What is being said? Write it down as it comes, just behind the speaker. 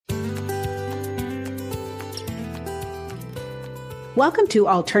Welcome to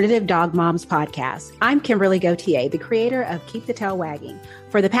Alternative Dog Moms Podcast. I'm Kimberly Gauthier, the creator of Keep the Tail Wagging.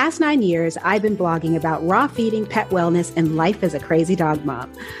 For the past 9 years, I've been blogging about raw feeding, pet wellness, and life as a crazy dog mom.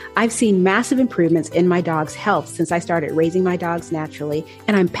 I've seen massive improvements in my dog's health since I started raising my dogs naturally,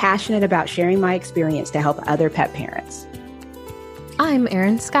 and I'm passionate about sharing my experience to help other pet parents. I'm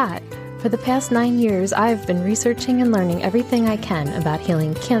Erin Scott. For the past 9 years, I've been researching and learning everything I can about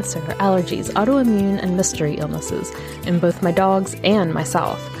healing cancer, allergies, autoimmune, and mystery illnesses in both my dogs and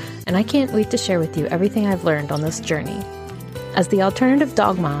myself, and I can't wait to share with you everything I've learned on this journey. As the Alternative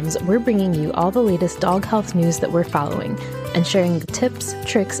Dog Moms, we're bringing you all the latest dog health news that we're following and sharing the tips,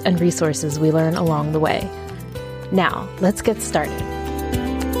 tricks, and resources we learn along the way. Now, let's get started.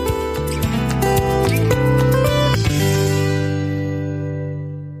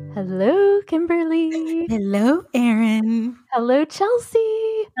 Hello, Kimberly. Hello, Erin. Hello, Chelsea.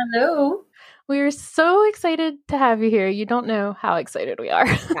 Hello. We're so excited to have you here. You don't know how excited we are.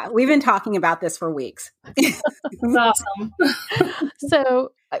 Yeah, we've been talking about this for weeks. That's awesome.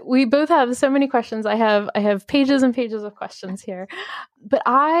 So we both have so many questions. I have pages and pages of questions here. But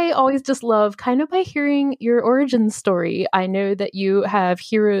I always just love kind of by hearing your origin story. I know that you have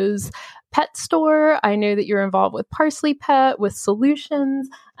Heroes Pet Store. I know that you're involved with ParsleyPet, with Solutions,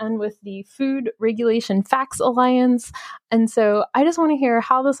 and with the Food Regulation Facts Alliance. And so I just want to hear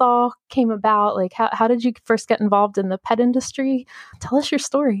how this all came about. Like, how did you first get involved in the pet industry? Tell us your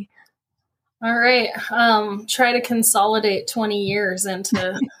story. All right. Try to consolidate 20 years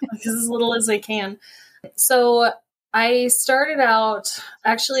into as little as I can. So I started out,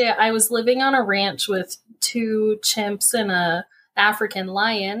 actually, I was living on a ranch with 2 chimps and a African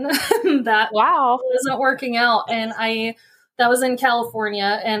lion. That wasn't working out. And that was in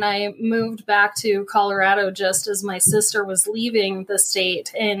California, and I moved back to Colorado just as my sister was leaving the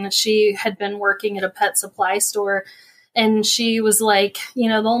state, and she had been working at a pet supply store. And she was like, the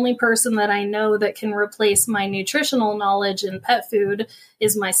only person that I know that can replace my nutritional knowledge in pet food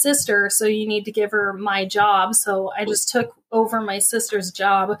is my sister. So you need to give her my job. So I just took over my sister's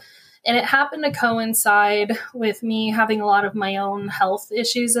job. And it happened to coincide with me having a lot of my own health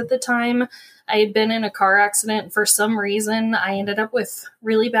issues at the time. I had been in a car accident for some reason. I ended up with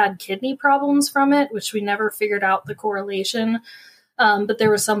really bad kidney problems from it, which we never figured out the correlation. But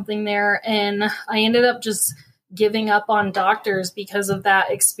there was something there. And I ended up just giving up on doctors because of that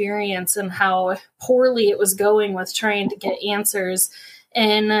experience and how poorly it was going with trying to get answers.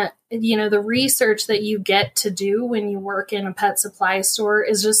 And, the research that you get to do when you work in a pet supply store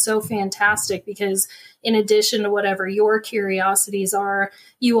is just so fantastic because in addition to whatever your curiosities are,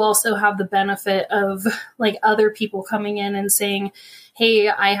 you also have the benefit of like other people coming in and saying, hey,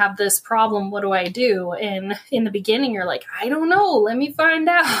 I have this problem. What do I do? And in the beginning, you're like, I don't know. Let me find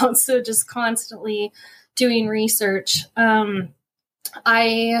out. So just constantly doing research.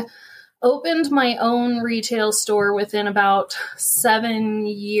 I opened my own retail store within about 7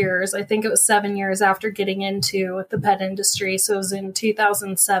 years. I think it was 7 years after getting into the pet industry. So it was in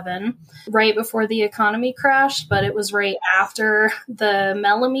 2007, right before the economy crashed, but it was right after the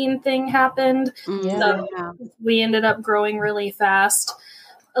melamine thing happened. Yeah. So we ended up growing really fast.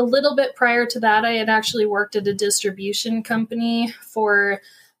 A little bit prior to that, I had actually worked at a distribution company for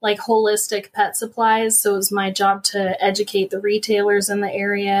like holistic pet supplies. So it was my job to educate the retailers in the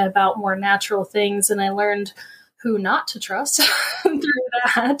area about more natural things. And I learned who not to trust through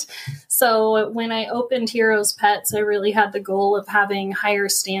that. So when I opened Heroes Pets, I really had the goal of having higher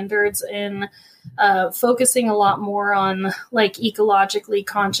standards and focusing a lot more on like ecologically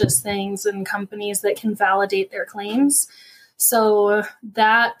conscious things and companies that can validate their claims. So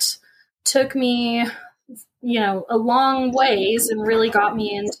that took me a long ways and really got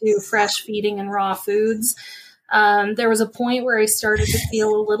me into fresh feeding and raw foods. There was a point where I started to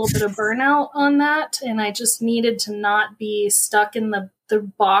feel a little bit of burnout on that, and I just needed to not be stuck in the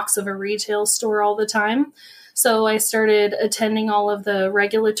box of a retail store all the time. So I started attending all of the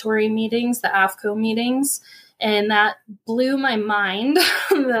regulatory meetings, the AFCO meetings, and that blew my mind,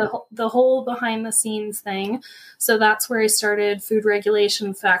 the whole behind the scenes thing. So that's where I started Food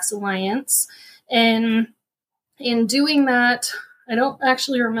Regulation Facts Alliance. And in doing that, I don't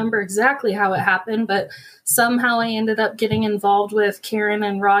actually remember exactly how it happened, but somehow I ended up getting involved with Karen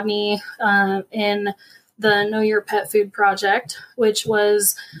and Rodney in the Know Your Pet Food Project, which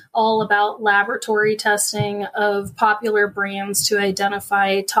was all about laboratory testing of popular brands to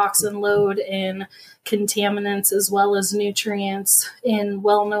identify toxin load and contaminants as well as nutrients in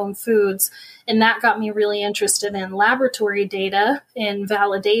well-known foods. And that got me really interested in laboratory data and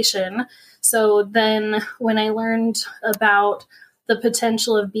validation. So then when I learned about the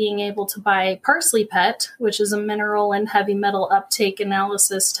potential of being able to buy ParsleyPet, which is a mineral and heavy metal uptake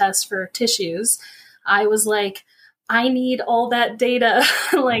analysis test for tissues, I was like, I need all that data.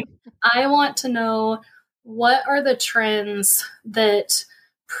 Like, I want to know what are the trends that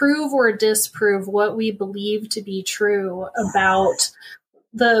prove or disprove what we believe to be true about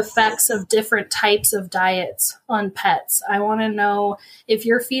the effects of different types of diets on pets. I want to know if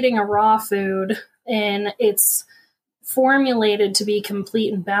you're feeding a raw food and it's formulated to be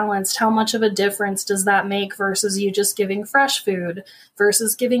complete and balanced, how much of a difference does that make versus you just giving fresh food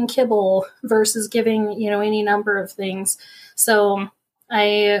versus giving kibble versus giving, any number of things. So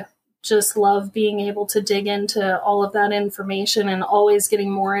I just love being able to dig into all of that information and always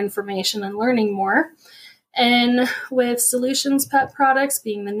getting more information and learning more. And with Solutions Pet Products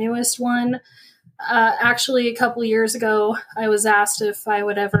being the newest one, actually a couple years ago, I was asked if I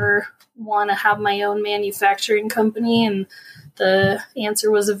would ever want to have my own manufacturing company. And the answer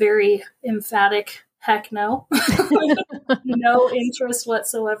was a very emphatic heck no. No interest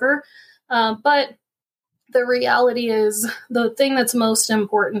whatsoever. But the reality is, the thing that's most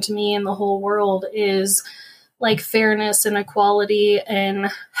important to me in the whole world is like fairness and equality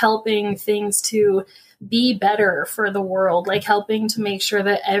and helping things to be better for the world, like helping to make sure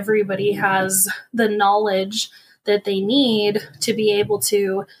that everybody has the knowledge that they need to be able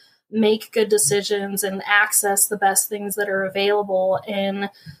to make good decisions and access the best things that are available. And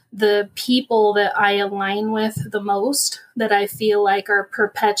the people that I align with the most, that I feel like are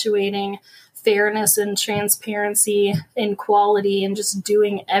perpetuating fairness and transparency and quality and just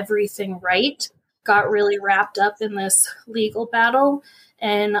doing everything right, got really wrapped up in this legal battle.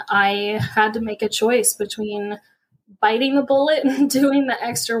 And I had to make a choice between biting the bullet and doing the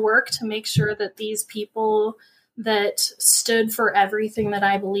extra work to make sure that these people that stood for everything that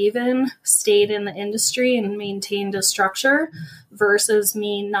I believe in stayed in the industry and maintained a structure, versus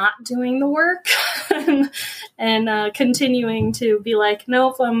me not doing the work and continuing to be like,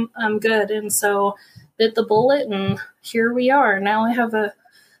 nope, I'm good. And so bit the bullet, and here we are. Now I have a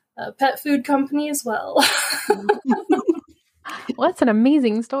pet food company as well. Well, that's an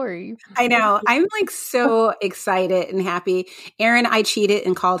amazing story. I know. I'm like so excited and happy. Erin, I cheated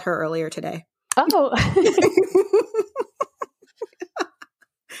and called her earlier today. Oh.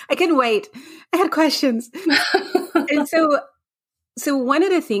 I couldn't wait. I had questions. And so one of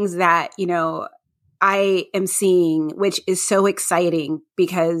the things that, I am seeing, which is so exciting,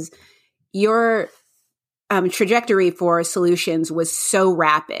 because your trajectory for Solutions was so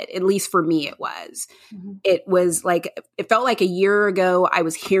rapid. At least for me, it was. Mm-hmm. It was like, it felt like a year ago I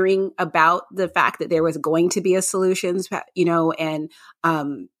was hearing about the fact that there was going to be a Solutions, and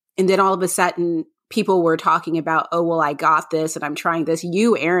then all of a sudden people were talking about, oh, well, I got this and I'm trying this.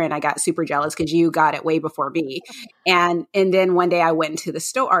 You, Erin, I got super jealous because you got it way before me. And then one day I went into the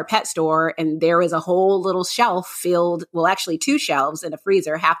store, our pet store, and there was a whole little shelf filled, well, actually 2 shelves and a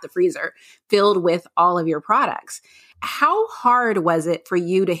freezer, half the freezer, filled with all of your products. How hard was it for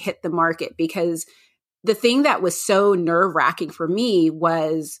you to hit the market? Because the thing that was so nerve-wracking for me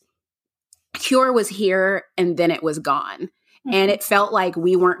was Cure was here and then it was gone. And it felt like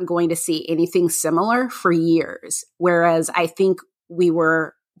we weren't going to see anything similar for years. Whereas I think we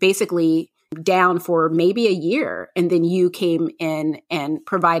were basically down for maybe a year. And then you came in and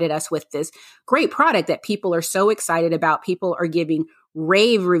provided us with this great product that people are so excited about. People are giving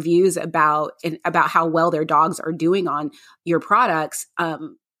rave reviews about how well their dogs are doing on your products.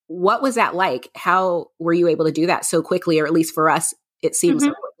 What was that like? How were you able to do that so quickly? Or at least for us, it seems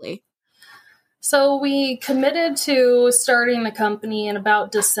so quickly. So we committed to starting the company in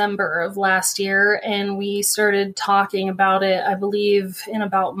about December of last year, and we started talking about it, I believe, in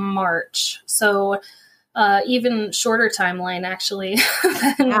about March. So even shorter timeline, actually,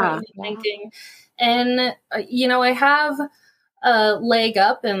 than what you're thinking. And, I have a leg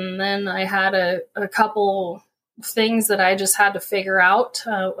up, and then I had a couple things that I just had to figure out,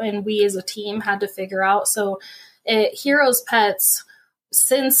 and we as a team had to figure out. So at Heroes Pets,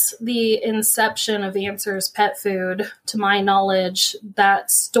 since the inception of Answers Pet Food, to my knowledge,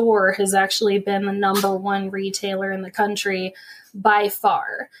 that store has actually been the number 1 retailer in the country by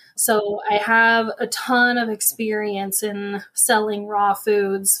far. So I have a ton of experience in selling raw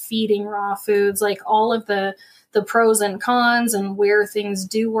foods, feeding raw foods, like all of the pros and cons and where things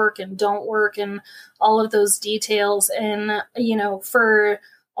do work and don't work and all of those details. And, for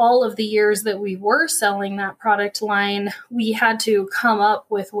all of the years that we were selling that product line, we had to come up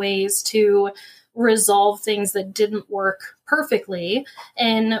with ways to resolve things that didn't work perfectly.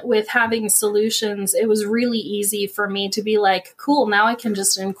 And with having solutions, it was really easy for me to be like, cool, now I can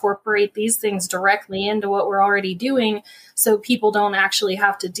just incorporate these things directly into what we're already doing, so people don't actually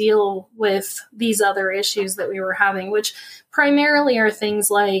have to deal with these other issues that we were having, which primarily are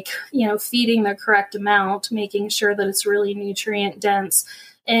things like, feeding the correct amount, making sure that it's really nutrient dense,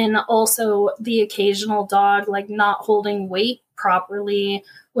 and also the occasional dog like not holding weight properly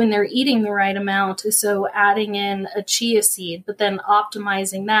when they're eating the right amount. So adding in a chia seed, but then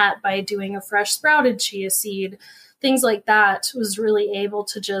optimizing that by doing a fresh sprouted chia seed, things like that, was really able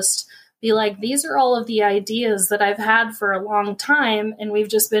to just be like, these are all of the ideas that I've had for a long time, and we've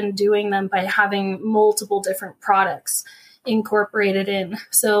just been doing them by having multiple different products incorporated in.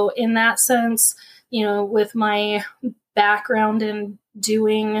 So in that sense, with my background in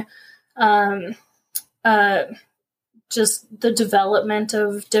doing just the development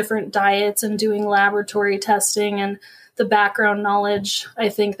of different diets and doing laboratory testing and the background knowledge, I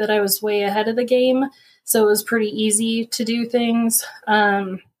think that I was way ahead of the game. So it was pretty easy to do things.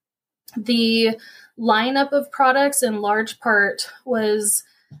 The lineup of products in large part was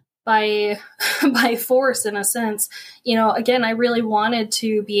by force, in a sense. Again, I really wanted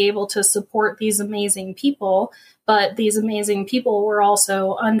to be able to support these amazing people, but these amazing people were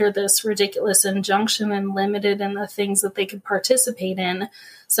also under this ridiculous injunction and limited in the things that they could participate in.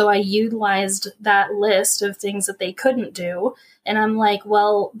 So I utilized that list of things that they couldn't do. And I'm like,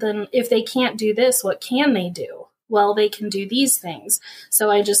 well, then if they can't do this, what can they do? Well, they can do these things.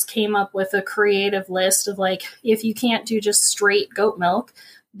 So I just came up with a creative list of like, if you can't do just straight goat milk,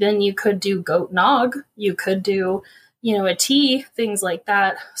 then you could do goat nog, you could do, a tea, things like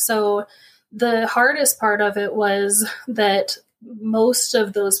that. So the hardest part of it was that most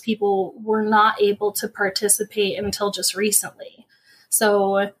of those people were not able to participate until just recently.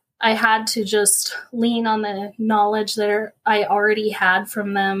 So I had to just lean on the knowledge that I already had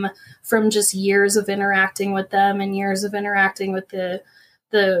from them, from just years of interacting with them and years of interacting with the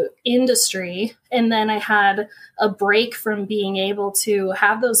industry. And then I had a break from being able to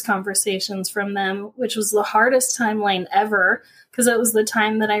have those conversations from them, which was the hardest timeline ever, because it was the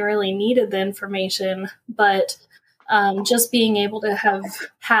time that I really needed the information. But just being able to have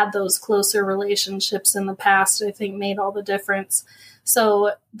had those closer relationships in the past, I think made all the difference.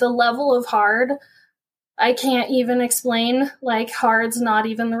 So the level of hard, I can't even explain. Like, hard's not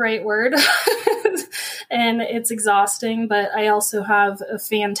even the right word. And it's exhausting, but I also have a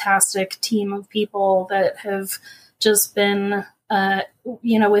fantastic team of people that have just been,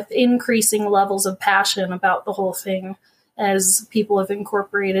 with increasing levels of passion about the whole thing as people have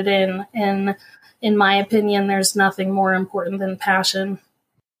incorporated in. And in my opinion, there's nothing more important than passion.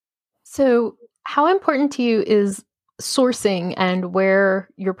 So how important to you is sourcing and where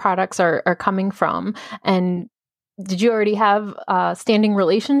your products are coming from? And did you already have standing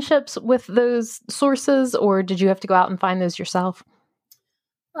relationships with those sources, or did you have to go out and find those yourself?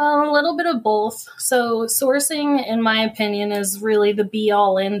 A little bit of both. So sourcing, in my opinion, is really the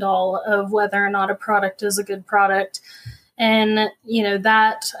be-all, end-all of whether or not a product is a good product. And,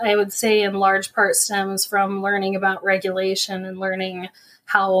 that I would say in large part stems from learning about regulation and learning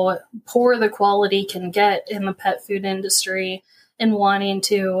how poor the quality can get in the pet food industry, and wanting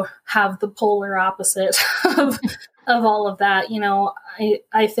to have the polar opposite of all of that.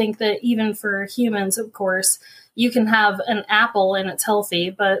 I think that even for humans, of course, you can have an apple and it's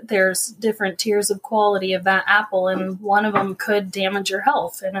healthy, but there's different tiers of quality of that apple, and one of them could damage your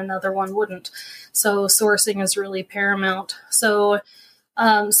health and another one wouldn't. So sourcing is really paramount. So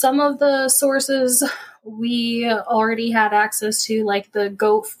some of the sources we already had access to, like the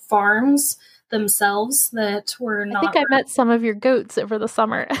goat farms themselves that were not. I think I met some of your goats over the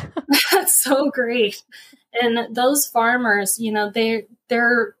summer. That's so great. And those farmers,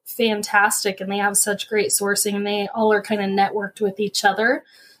 they're fantastic, and they have such great sourcing, and they all are kind of networked with each other.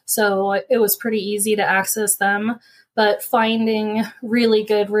 So it was pretty easy to access them. But finding really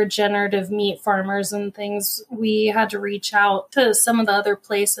good regenerative meat farmers and things, we had to reach out to some of the other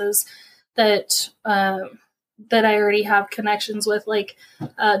places that I already have connections with, like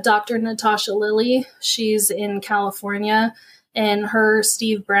Dr. Natasha Lilly. She's in California, and her,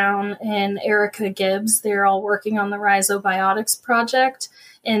 Steve Brown, and Erica Gibbs, they're all working on the Rhizobiotics project,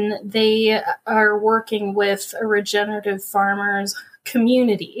 and they are working with a regenerative farmers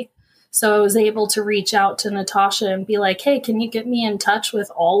community. So I was able to reach out to Natasha and be like, hey, can you get me in touch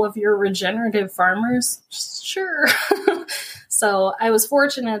with all of your regenerative farmers? Sure. So I was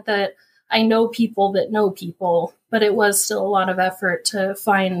fortunate that I know people that know people, but it was still a lot of effort to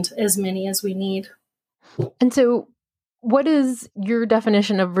find as many as we need. And so what is your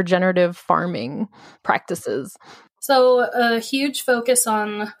definition of regenerative farming practices? So a huge focus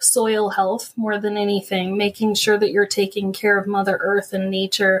on soil health more than anything, making sure that you're taking care of Mother Earth and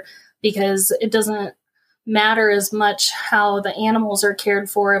nature, because it doesn't matter as much how the animals are cared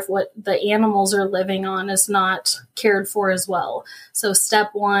for if what the animals are living on is not cared for as well. So step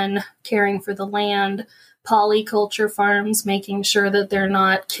one, caring for the land, polyculture farms, making sure that they're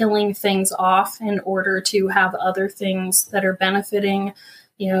not killing things off in order to have other things that are benefiting,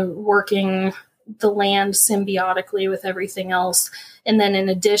 working the land symbiotically with everything else. And then in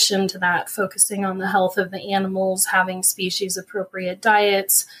addition to that, focusing on the health of the animals, having species appropriate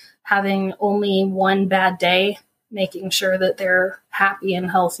diets, having only one bad day, making sure that they're happy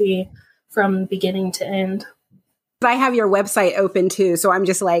and healthy from beginning to end. I have your website open too. So I'm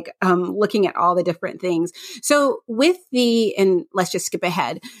just like looking at all the different things. So with and let's just skip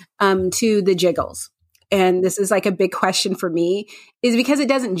ahead to the jiggles. And this is like a big question for me, is because it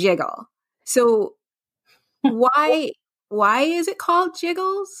doesn't jiggle. So why is it called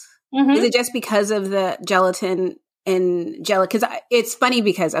jiggles? Mm-hmm. Is it just because of the gelatin and gel? Because it's funny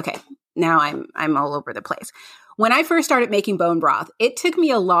because, okay, now I'm all over the place. When I first started making bone broth, it took me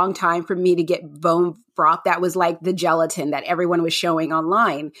a long time for me to get bone broth that was like the gelatin that everyone was showing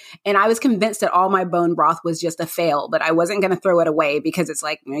online. And I was convinced that all my bone broth was just a fail, but I wasn't going to throw it away because it's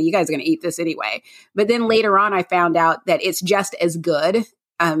like, you guys are going to eat this anyway. But then later on, I found out that it's just as good.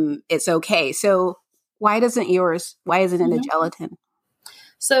 It's okay. So why isn't it in a gelatin?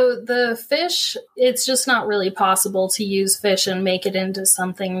 So the fish, it's just not really possible to use fish and make it into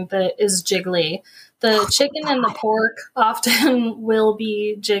something that is jiggly. The chicken and the pork often will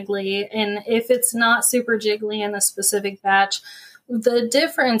be jiggly. And if it's not super jiggly in a specific batch, the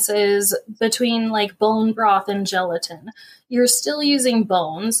difference is between like bone broth and gelatin. You're still using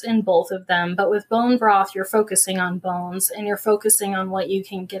bones in both of them, but with bone broth, you're focusing on bones and you're focusing on what you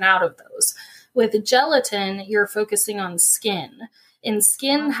can get out of those. With gelatin, you're focusing on skin. And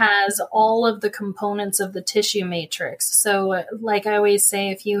skin has all of the components of the tissue matrix. So like I always say,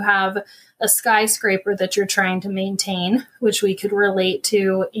 if you have a skyscraper that you're trying to maintain, which we could relate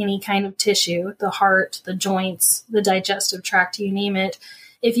to any kind of tissue, the heart, the joints, the digestive tract, you name it.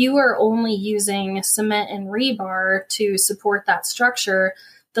 If you are only using cement and rebar to support that structure,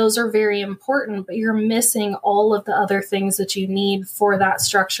 those are very important, but you're missing all of the other things that you need for that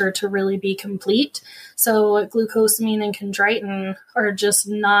structure to really be complete. So glucosamine and chondroitin are just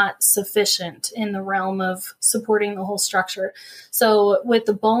not sufficient in the realm of supporting the whole structure. So with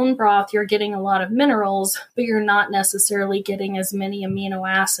the bone broth, you're getting a lot of minerals, but you're not necessarily getting as many amino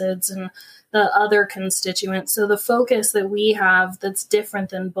acids and the other constituents. So the focus that we have that's different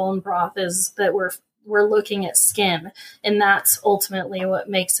than bone broth is that we're looking at skin, and that's ultimately what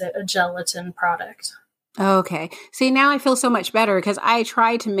makes it a gelatin product. Okay. See, now I feel so much better because I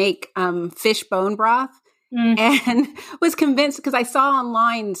tried to make fish bone broth and was convinced because I saw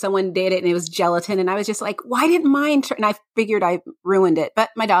online someone did it and it was gelatin. And I was just like, why didn't mine? And I figured I ruined it, but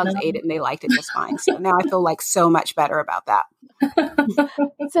my dogs ate it and they liked it just fine. So now I feel like so much better about that.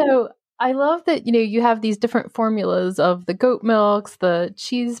 So I love that, you have these different formulas of the goat milks, the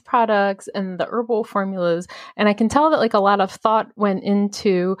cheese products, and the herbal formulas. And I can tell that like a lot of thought went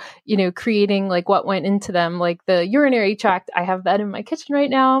into, creating like what went into them. Like the urinary tract, I have that in my kitchen right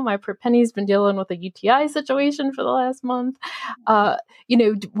now. My poor Penny's been dealing with a UTI situation for the last month.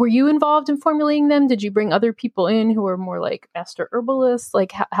 Were you involved in formulating them? Did you bring other people in who were more like master herbalists?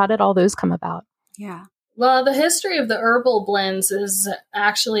 Like how did all those come about? Yeah. Well, the history of the herbal blends is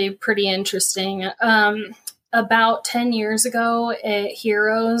actually pretty interesting. About 10 years ago at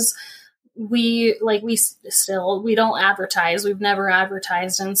Heroes, we don't advertise. We've never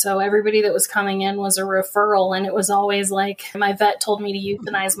advertised. And so everybody that was coming in was a referral. And it was always like, my vet told me to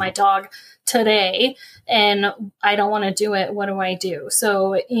euthanize my dog today and I don't want to do it. What do I do?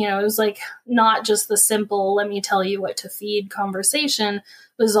 So, it was like not just the simple, let me tell you what to feed conversation,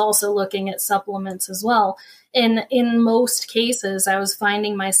 was also looking at supplements as well. And in most cases, I was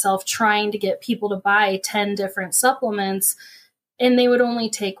finding myself trying to get people to buy 10 different supplements and they would only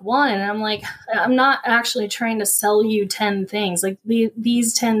take one. And I'm like, I'm not actually trying to sell you 10 things. Like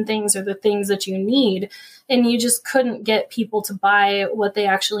these 10 things are the things that you need. And you just couldn't get people to buy what they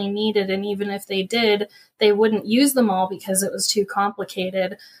actually needed. And even if they did, they wouldn't use them all because it was too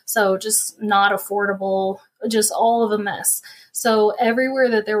complicated. So just not affordable, just all of a mess. So everywhere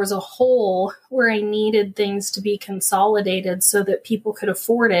that there was a hole where I needed things to be consolidated so that people could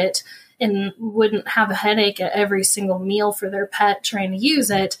afford it and wouldn't have a headache at every single meal for their pet trying to use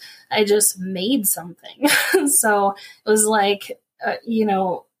it, I just made something. So it was like,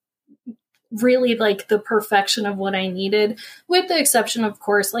 really like the perfection of what I needed, with the exception, of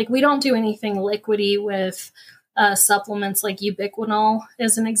course, like we don't do anything liquidy with supplements like ubiquinol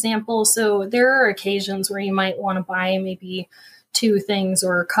as an example. So there are occasions where you might want to buy maybe 2 things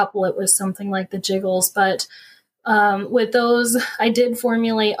or couple it with something like the jiggles. But with those, I did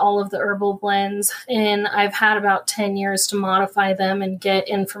formulate all of the herbal blends, and I've had about 10 years to modify them and get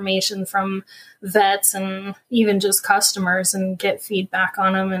information from vets and even just customers and get feedback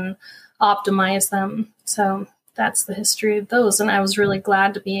on them and optimize them. So that's the history of those. And I was really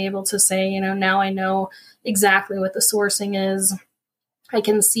glad to be able to say, now I know exactly what the sourcing is. I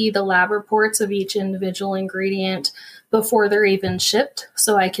can see the lab reports of each individual ingredient before they're even shipped.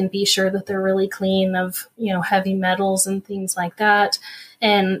 So I can be sure that they're really clean of, heavy metals and things like that.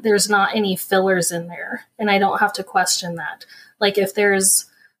 And there's not any fillers in there. And I don't have to question that. Like if there's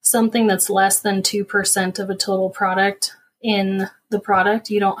something that's less than 2% of a total product in the product,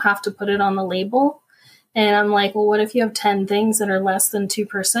 you don't have to put it on the label. And I'm like, well, what if you have 10 things that are less than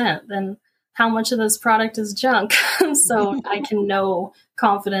 2%? Then how much of this product is junk? So I can know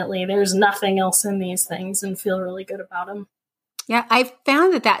confidently there's nothing else in these things and feel really good about them. Yeah, I've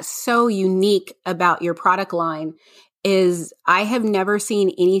found that that's so unique about your product line is I have never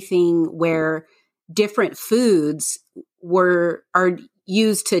seen anything where different foods are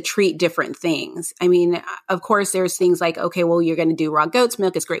used to treat different things. I mean, of course, there's things like, okay, well, you're going to do raw goat's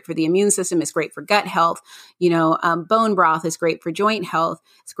milk. It's great for the immune system. It's great for gut health. Bone broth is great for joint health.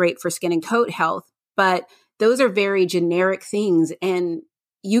 It's great for skin and coat health. But those are very generic things. And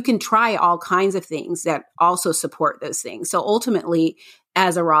you can try all kinds of things that also support those things. So ultimately,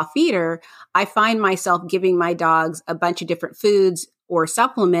 as a raw feeder, I find myself giving my dogs a bunch of different foods or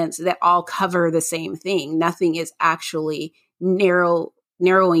supplements that all cover the same thing. Nothing is actually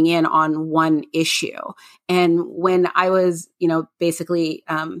narrowing in on one issue. And when I was, basically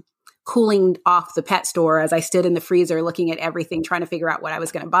cooling off the pet store as I stood in the freezer looking at everything, trying to figure out what I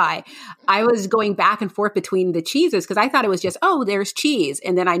was going to buy, I was going back and forth between the cheeses because I thought it was just, oh, there's cheese.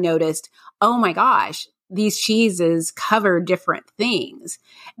 And then I noticed, oh my gosh, these cheeses cover different things.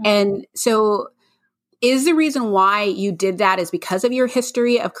 Mm-hmm. And so is the reason why you did that is because of your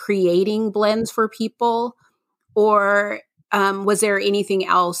history of creating blends for people? Or was there anything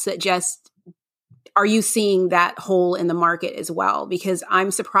else that are you seeing that hole in the market as well? Because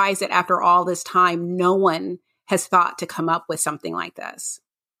I'm surprised that after all this time, no one has thought to come up with something like this.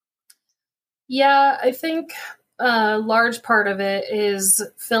 Yeah, I think a large part of it is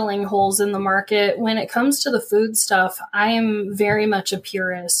filling holes in the market. When it comes to the food stuff, I am very much a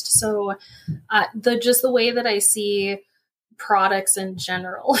purist. So the way that I see products in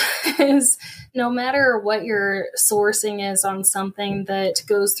general is no matter what your sourcing is on something that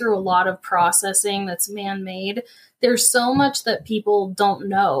goes through a lot of processing that's man-made, there's so much that people don't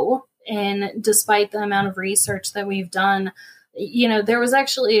know. And despite the amount of research that we've done, there was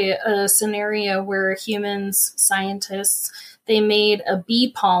actually a scenario where scientists, they made a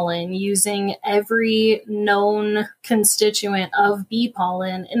bee pollen using every known constituent of bee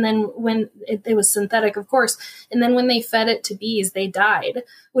pollen. And then when it was synthetic, of course, and then when they fed it to bees, they died,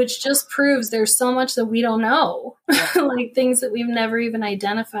 which just proves there's so much that we don't know, like things that we've never even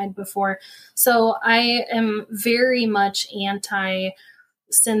identified before. So I am very much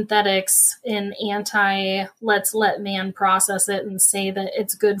anti-synthetics and let's let man process it and say that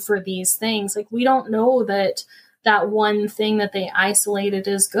it's good for these things. Like we don't know that one thing that they isolated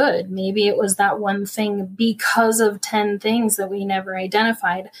is good. Maybe it was that one thing because of 10 things that we never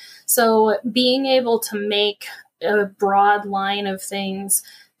identified. So being able to make a broad line of things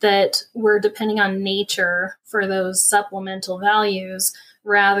that were depending on nature for those supplemental values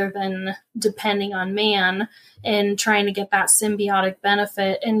rather than depending on man and trying to get that symbiotic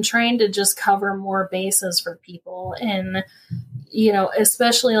benefit and trying to just cover more bases for people. And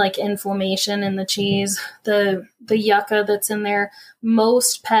especially like inflammation in the cheese, the yucca that's in there,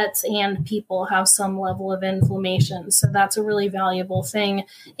 most pets and people have some level of inflammation. So that's a really valuable thing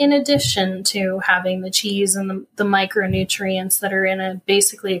in addition to having the cheese and the micronutrients that are in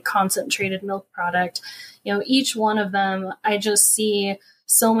basically a concentrated milk product. Each one of them, I just see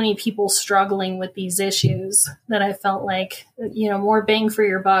so many people struggling with these issues that I felt like, more bang for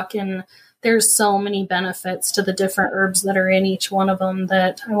your buck. And there's so many benefits to the different herbs that are in each one of them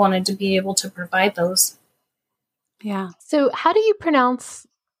that I wanted to be able to provide those. Yeah. So how do you pronounce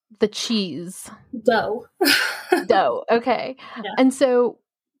the cheese? Dough. Dough. Okay. Yeah. And so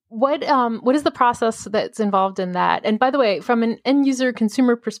what is the process that's involved in that? And by the way, from an end user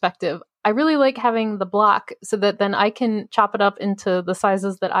consumer perspective, I really like having the block so that then I can chop it up into the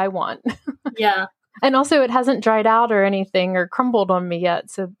sizes that I want. Yeah. And also, it hasn't dried out or anything or crumbled on me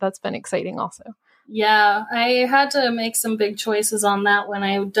yet. So that's been exciting also. Yeah, I had to make some big choices on that one.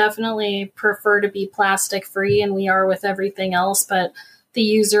 I definitely prefer to be plastic free, and we are with everything else, but the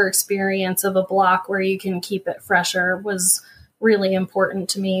user experience of a block where you can keep it fresher was really important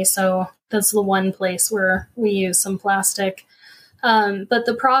to me. So that's the one place where we use some plastic. But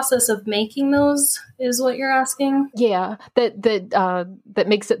the process of making those is what you're asking? Yeah, that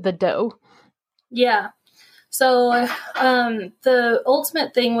makes it the dough. Yeah. So the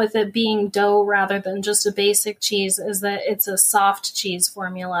ultimate thing with it being dough rather than just a basic cheese is that it's a soft cheese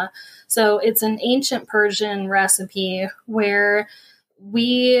formula. So it's an ancient Persian recipe where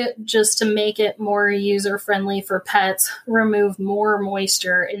we, just to make it more user-friendly for pets, remove more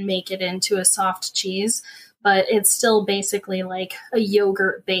moisture and make it into a soft cheese. But it's still basically like a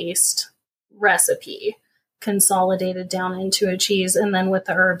yogurt-based recipe consolidated down into a cheese and then with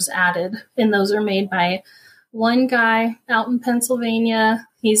the herbs added. And those are made by one guy out in Pennsylvania.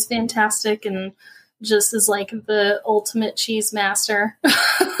 He's fantastic and just is like the ultimate cheese master.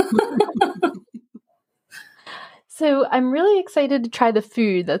 So I'm really excited to try the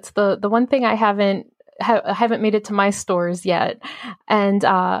food. That's the one thing I haven't made it to my stores yet. And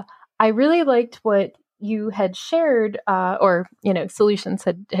I really liked what you had shared, or Solutions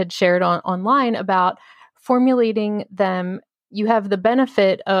had shared online about formulating them. You have the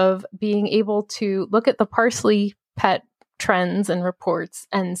benefit of being able to look at the ParsleyPet trends and reports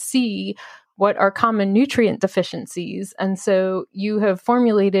and see what are common nutrient deficiencies. And so you have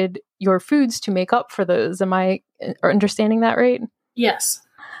formulated your foods to make up for those. Am I understanding that right? Yes.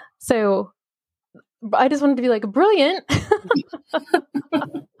 So I just wanted to be like, brilliant.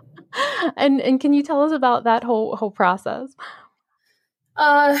 And can you tell us about that whole process?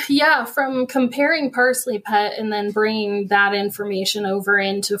 Yeah, from comparing ParsleyPet and then bringing that information over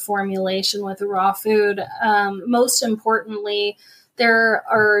into formulation with raw food. Most importantly, there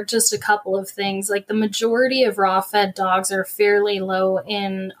are just a couple of things. Like the majority of raw fed dogs are fairly low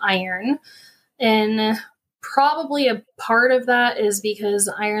in iron. And probably a part of that is because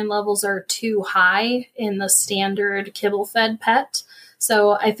iron levels are too high in the standard kibble fed pet.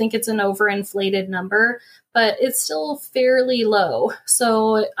 So I think it's an overinflated number, but it's still fairly low.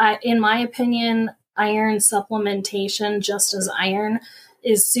 So in my opinion, iron supplementation, just as iron,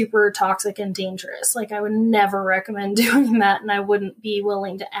 is super toxic and dangerous. Like I would never recommend doing that. And I wouldn't be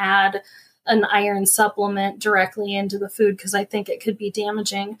willing to add an iron supplement directly into the food because I think it could be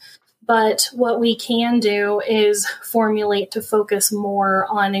damaging. But what we can do is formulate to focus more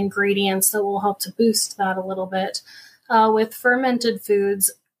on ingredients that will help to boost that a little bit. With fermented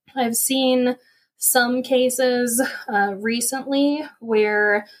foods, I've seen some cases recently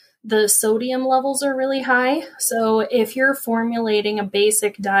where the sodium levels are really high. So if you're formulating a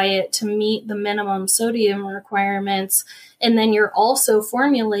basic diet to meet the minimum sodium requirements, and then you're also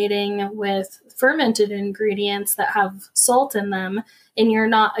formulating with fermented ingredients that have salt in them, and you're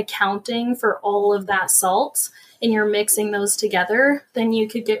not accounting for all of that salt, and you're mixing those together, then you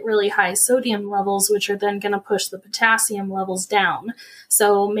could get really high sodium levels, which are then going to push the potassium levels down.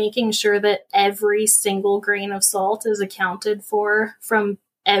 So making sure that every single grain of salt is accounted for from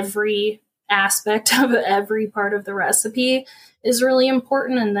every aspect of every part of the recipe is really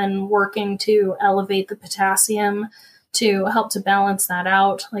important. And then working to elevate the potassium to help to balance that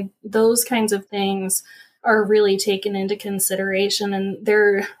out. Like those kinds of things are really taken into consideration. And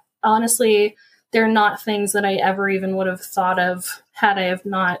they're not things that I ever even would have thought of had I have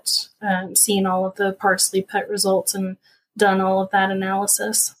not seen all of the ParsleyPet results and done all of that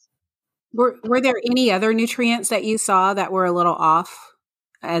analysis. Were there any other nutrients that you saw that were a little off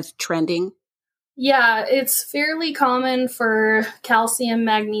as trending? Yeah, it's fairly common for calcium,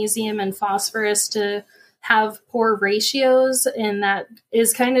 magnesium, and phosphorus to have poor ratios, and that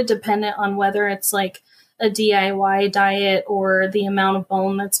is kind of dependent on whether it's like a DIY diet or the amount of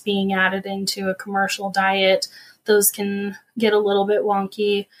bone that's being added into a commercial diet. Those can get a little bit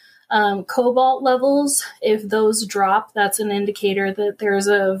wonky. Cobalt levels, if those drop, that's an indicator that there's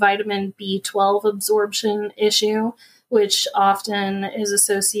a vitamin B12 absorption issue, which often is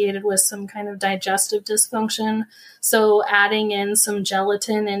associated with some kind of digestive dysfunction. So adding in some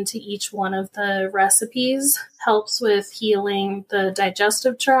gelatin into each one of the recipes helps with healing the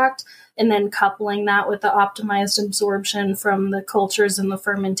digestive tract, and then coupling that with the optimized absorption from the cultures and the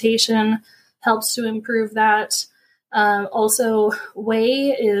fermentation helps to improve that. Also,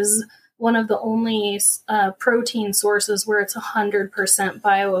 whey is one of the only protein sources where it's 100%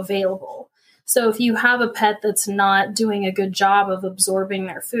 bioavailable. So if you have a pet that's not doing a good job of absorbing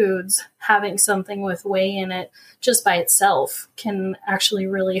their foods, having something with whey in it just by itself can actually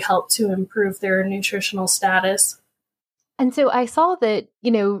really help to improve their nutritional status. And so I saw that,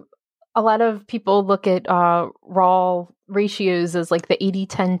 a lot of people look at raw ratios as like the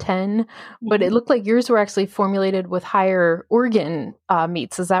 80-10-10, but it looked like yours were actually formulated with higher organ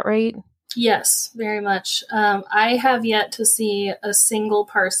meats. Is that right? Yes, very much. I have yet to see a single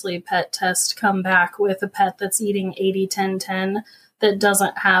ParsleyPet test come back with a pet that's eating 80-10-10 that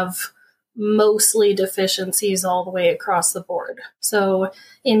doesn't have mostly deficiencies all the way across the board. So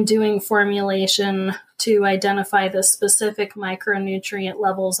in doing formulation to identify the specific micronutrient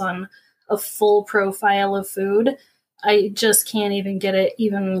levels on a full profile of food, I just can't even get it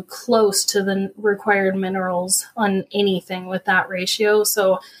even close to the required minerals on anything with that ratio.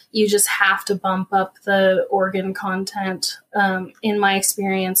 So you just have to bump up the organ content. In my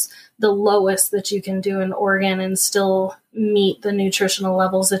experience, the lowest that you can do an organ and still meet the nutritional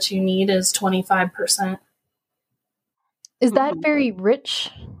levels that you need is 25%. Is that very rich?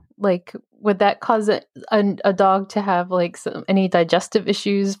 Like, would that cause a dog to have like any digestive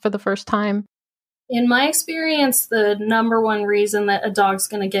issues for the first time? In my experience, the number one reason that a dog's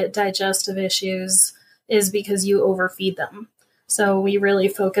going to get digestive issues is because you overfeed them. So we really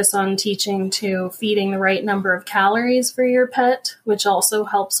focus on teaching to feeding the right number of calories for your pet, which also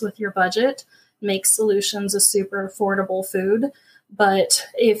helps with your budget, makes solutions a super affordable food. But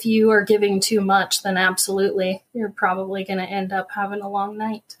if you are giving too much, then absolutely, you're probably going to end up having a long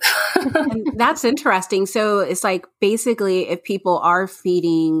night. And that's interesting. So it's like basically if people are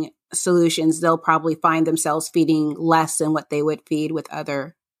feeding solutions, they'll probably find themselves feeding less than what they would feed with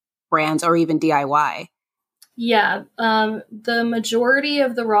other brands or even DIY. Yeah. The majority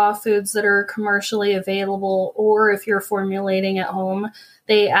of the raw foods that are commercially available, or if you're formulating at home,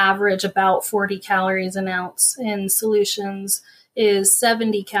 they average about 40 calories an ounce. In solutions is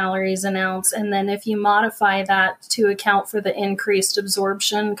 70 calories an ounce. And then if you modify that to account for the increased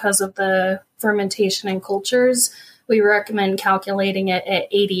absorption because of the fermentation in cultures, we recommend calculating it at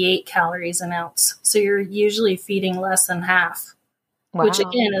 88 calories an ounce. So you're usually feeding less than half, which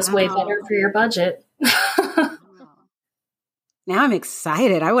again is way better for your budget. Now I'm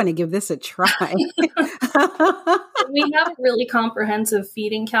excited. I want to give this a try. We have a really comprehensive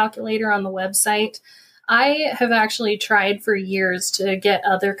feeding calculator on the website. I have actually tried for years to get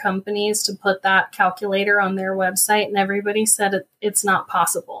other companies to put that calculator on their website, and everybody said it's not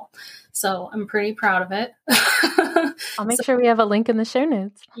possible. So I'm pretty proud of it. I'll make sure we have a link in the show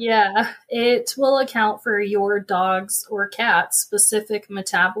notes. Yeah, it will account for your dog's or cat's specific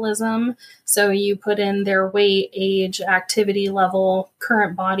metabolism. So you put in their weight, age, activity level,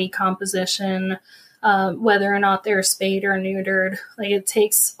 current body composition, whether or not they're spayed or neutered. Like it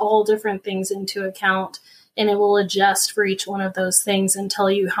takes all different things into account, and it will adjust for each one of those things and tell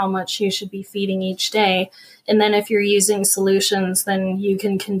you how much you should be feeding each day. And then if you're using solutions, then you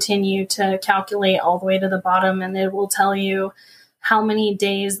can continue to calculate all the way to the bottom, and it will tell you how many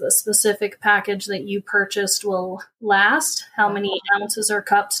days the specific package that you purchased will last, how many ounces or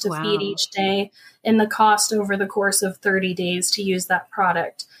cups to feed each day, and the cost over the course of 30 days to use that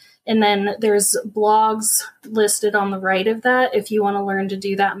product. And then there's blogs listed on the right of that. If you want to learn to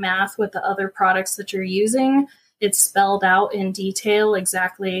do that math with the other products that you're using, it's spelled out in detail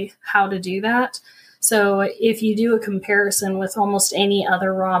exactly how to do that. So if you do a comparison with almost any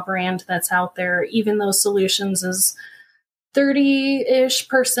other raw brand that's out there, even though Solutions is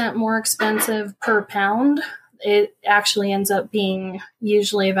 30-ish% more expensive per pound, it actually ends up being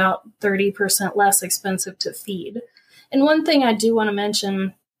usually about 30% less expensive to feed. And one thing I do want to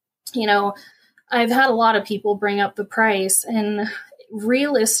mention, I've had a lot of people bring up the price, and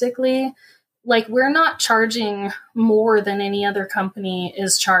realistically, like we're not charging more than any other company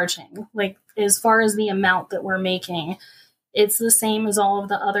is charging. Like as far as the amount that we're making, it's the same as all of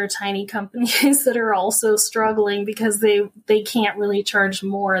the other tiny companies that are also struggling because they can't really charge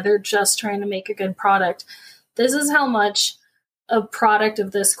more. They're just trying to make a good product. This is how much a product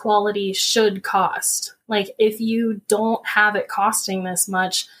of this quality should cost. Like if you don't have it costing this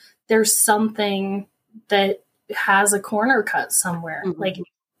much, there's something that has a corner cut somewhere. Mm-hmm. Like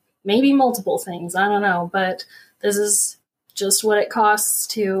maybe multiple things, I don't know, but this is just what it costs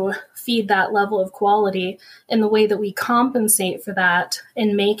to feed that level of quality. And the way that we compensate for that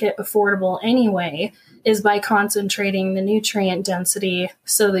and make it affordable anyway is by concentrating the nutrient density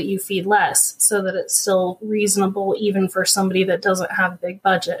so that you feed less, so that it's still reasonable even for somebody that doesn't have a big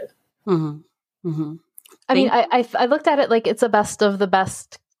budget. Mm-hmm. Mm-hmm. I mean, I looked at it like it's a best of the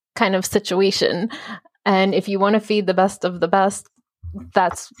best kind of situation. And if you want to feed the best of the best,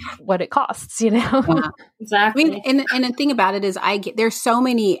 that's what it costs, Yeah. Exactly. I mean, and the thing about it is there's so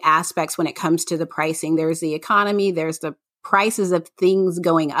many aspects when it comes to the pricing. There's the economy, there's the prices of things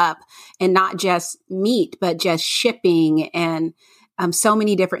going up, and not just meat, but just shipping and so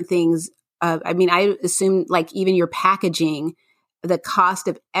many different things. I mean, I assume like even your packaging, the cost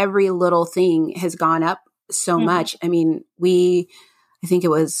of every little thing has gone up so much. I mean, I think it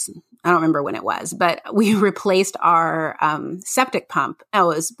was, I don't remember when it was, but we replaced our septic pump. It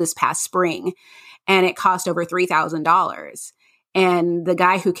was this past spring, and it cost over $3,000. And the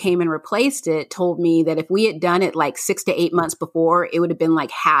guy who came and replaced it told me that if we had done it like 6 to 8 months before, it would have been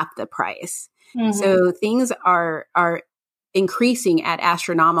like half the price. So things are increasing at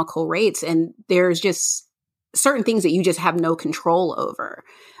astronomical rates, and there's just certain things that you just have no control over.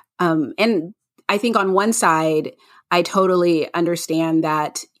 And I think on one side, I totally understand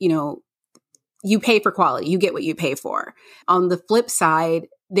that, you pay for quality, you get what you pay for. On the flip side,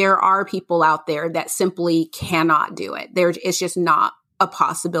 there are people out there that simply cannot do it. It's just not a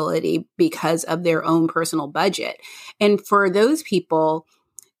possibility because of their own personal budget. And for those people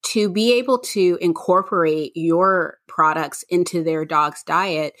to be able to incorporate your products into their dog's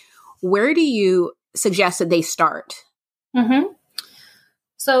diet, where do you suggest that they start?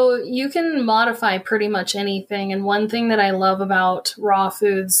 So you can modify pretty much anything. And one thing that I love about raw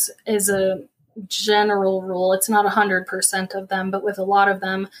foods is a general rule. It's not 100% of them, but with a lot of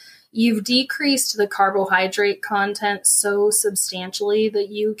them, you've decreased the carbohydrate content so substantially that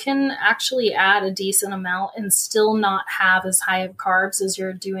you can actually add a decent amount and still not have as high of carbs as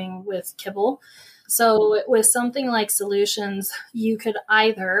you're doing with kibble. So with something like solutions, you could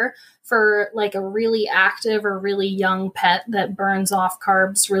either, for like a really active or really young pet that burns off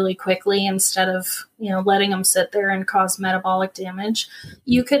carbs really quickly instead of, letting them sit there and cause metabolic damage,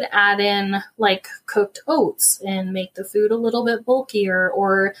 you could add in like cooked oats and make the food a little bit bulkier,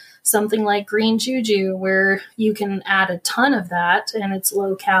 or something like green juju where you can add a ton of that and it's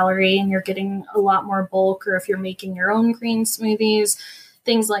low calorie and you're getting a lot more bulk, or if you're making your own green smoothies,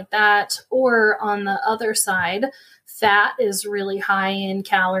 things like that. Or on the other side, fat is really high in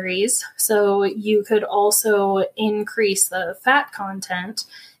calories. So you could also increase the fat content.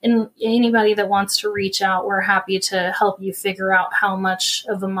 And anybody that wants to reach out, we're happy to help you figure out how much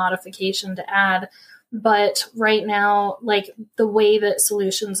of a modification to add. But right now, like the way that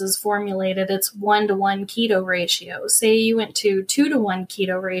Solutions is formulated, it's 1-to-1 keto ratio. Say you went to 2-to-1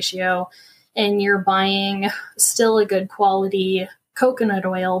 keto ratio and you're buying still a good quality coconut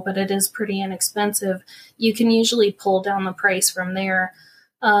oil, but it is pretty inexpensive. You can usually pull down the price from there.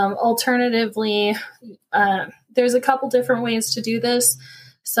 Alternatively, there's a couple different ways to do this.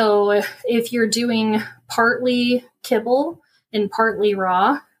 So if you're doing partly kibble and partly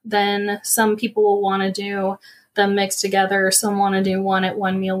raw, then some people will want to do them mixed together. Some want to do one at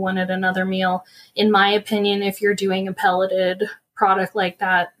one meal, one at another meal. In my opinion, if you're doing a pelleted product like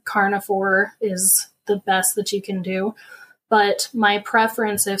that, carnivore is the best that you can do. But my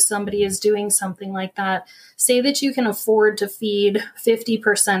preference, if somebody is doing something like that, say that you can afford to feed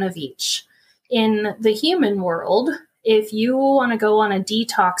 50% of each. In the human world, if you want to go on a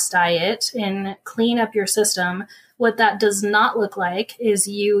detox diet and clean up your system, what that does not look like is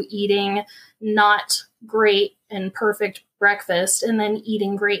you eating not great and perfect breakfast and then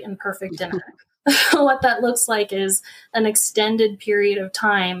eating great and perfect dinner. What that looks like is an extended period of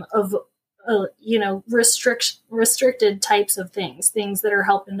time of restricted types of things that are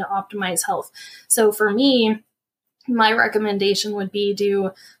helping to optimize health. So for me, my recommendation would be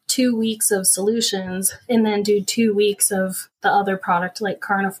do 2 weeks of Solutions and then do 2 weeks of the other product like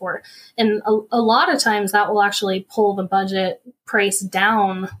carnivore. And a lot of times that will actually pull the budget price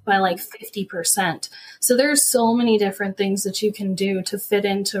down by like 50%. So there's so many different things that you can do to fit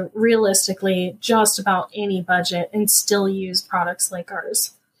into realistically just about any budget and still use products like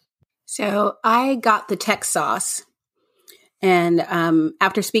ours. So I got the Tech Sauce, and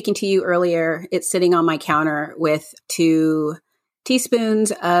after speaking to you earlier, it's sitting on my counter with 2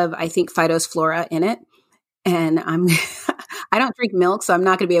 teaspoons of, I think, Phytosflora in it. And I don't drink milk, so I'm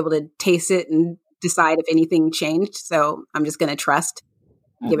not going to be able to taste it and decide if anything changed. So I'm just going to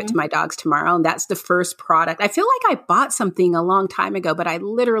give it to my dogs tomorrow. And that's the first product. I feel like I bought something a long time ago, but I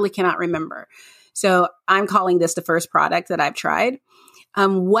literally cannot remember. So I'm calling this the first product that I've tried.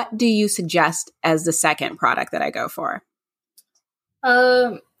 What do you suggest as the second product that I go for?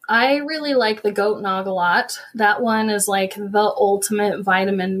 I really like the Goat Nog a lot. That one is like the ultimate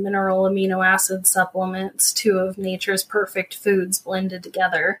vitamin, mineral, amino acid supplements, 2 of nature's perfect foods blended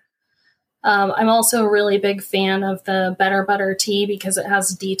together. I'm also a really big fan of the Better Butter tea because it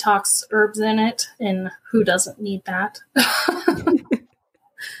has detox herbs in it, and who doesn't need that?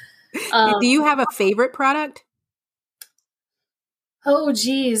 Do you have a favorite product? Oh,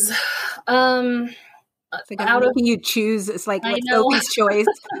 geez. It's like I'm making you choose. It's like what's Sophie's choice.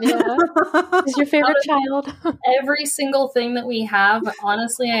 Yeah. Is your favorite child? Every single thing that we have,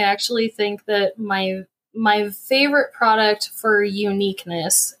 honestly, I actually think that my favorite product for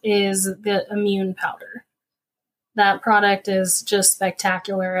uniqueness is the immune powder. That product is just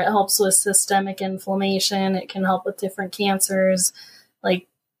spectacular. It helps with systemic inflammation. It can help with different cancers. Like,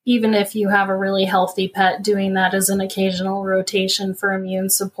 even if you have a really healthy pet, doing that as an occasional rotation for immune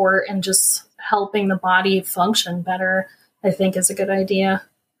support and just helping the body function better, I think is a good idea.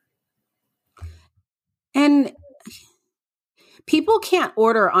 And people can't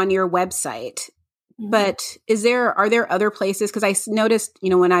order on your website, but are there other places? Because I noticed,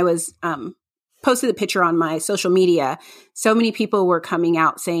 when I was posted the picture on my social media, so many people were coming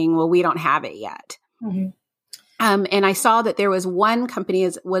out saying, well, we don't have it yet. Mm-hmm. And I saw that there was one company,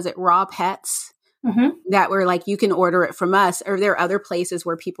 was it Raw Pets, that were like, you can order it from us. Or are there other places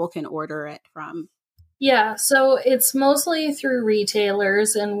where people can order it from? Yeah, so it's mostly through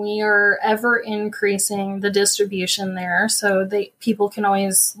retailers, and we are ever increasing the distribution there. So people can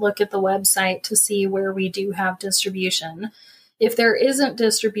always look at the website to see where we do have distribution. If there isn't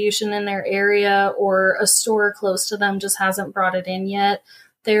distribution in their area or a store close to them just hasn't brought it in yet,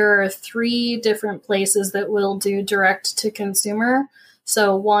 there are 3 different places that will do direct to consumer.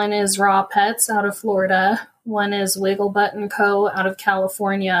 So one is Raw Pets out of Florida, one is Wiggle Butt & Co. out of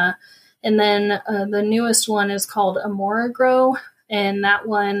California, and then the newest one is called Amora Grow, and that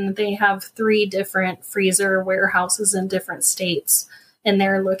one, they have 3 different freezer warehouses in different states, and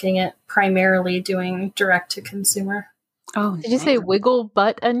they're looking at primarily doing direct to consumer. Oh, did you say Wiggle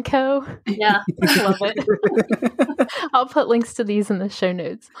Butt & Co.? Yeah. I love it. I'll put links to these in the show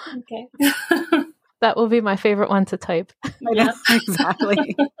notes. Okay. That will be my favorite one to type. Yeah,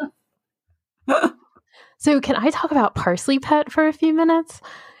 exactly. So can I talk about ParsleyPet for a few minutes?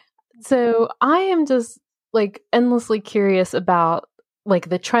 So I am just like endlessly curious about like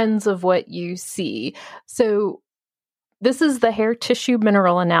the trends of what you see. So this is the hair tissue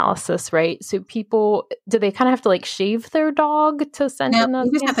mineral analysis, right? So people, do they kind of have to like shave their dog to send in those?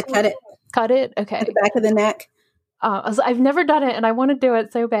 You just have to cut it. Cut it? Okay. At the back of the neck. I've never done it and I want to do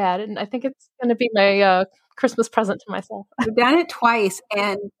it so bad. And I think it's going to be my Christmas present to myself. I've done it twice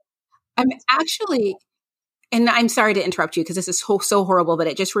and I'm actually, and I'm sorry to interrupt you because this is so horrible, but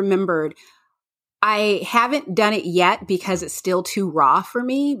I just remembered I haven't done it yet because it's still too raw for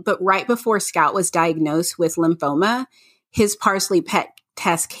me. But right before Scout was diagnosed with lymphoma, his ParsleyPet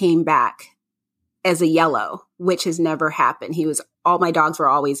test came back as a yellow, which has never happened. All my dogs were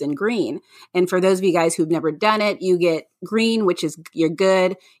always in green. And for those of you guys who've never done it, you get green, which is you're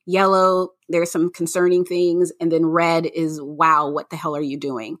good. Yellow, there's some concerning things. And then red is, wow, what the hell are you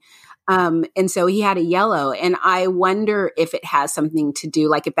doing? And so he had a yellow, and I wonder if it has something to do,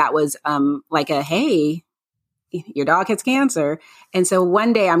 like if that was like hey, your dog has cancer. And so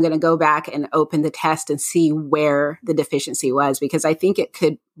one day I'm going to go back and open the test and see where the deficiency was, because I think it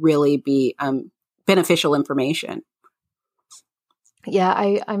could really be beneficial information. Yeah,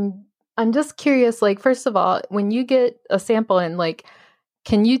 I'm just curious, like, first of all, when you get a sample in, like,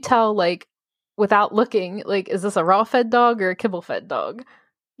 can you tell, like, without looking, like, is this a raw fed dog or a kibble fed dog?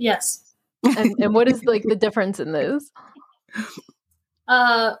 Yes. And what is like the difference in those?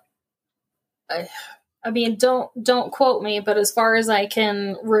 I mean, don't quote me, but as far as I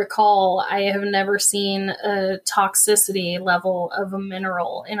can recall, I have never seen a toxicity level of a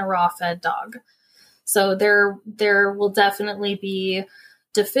mineral in a raw fed dog. So there will definitely be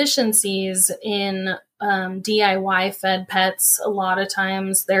deficiencies in DIY fed pets. A lot of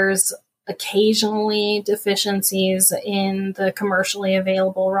times there's occasionally deficiencies in the commercially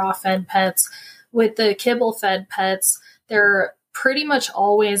available raw fed pets. With the kibble fed pets, they're pretty much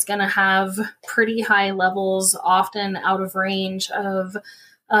always going to have pretty high levels, often out of range, of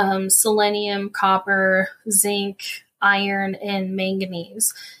selenium, copper, zinc, iron, and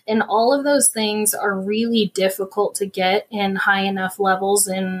manganese. And all of those things are really difficult to get in high enough levels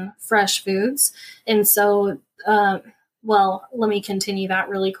in fresh foods. And so, well, let me continue that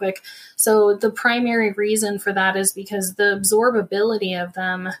really quick. So the primary reason for that is because the absorbability of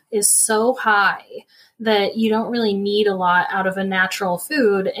them is so high that you don't really need a lot out of a natural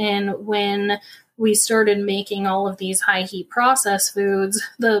food. And when we started making all of these high heat processed foods,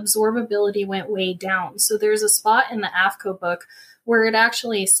 the absorbability went way down. So there's a spot in the AFCO book where it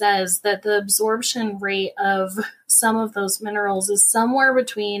actually says that the absorption rate of some of those minerals is somewhere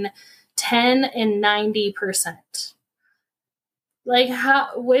between 10 and 90%. Like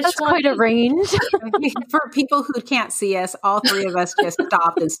which That's one? quite a range. For people who can't see us, all three of us just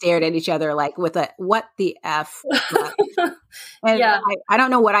stopped and stared at each other like with a, what the F? And Yeah. I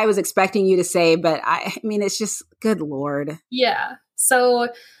don't know what I was expecting you to say, but I mean, it's just, good Lord. Yeah. So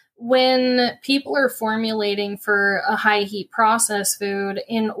when people are formulating for a high heat processed food,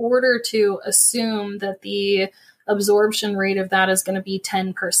 in order to assume that the absorption rate of that is going to be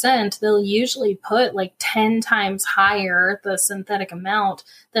 10%, they'll usually put like 10 times higher the synthetic amount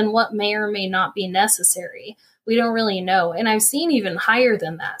than what may or may not be necessary. We don't really know. And I've seen even higher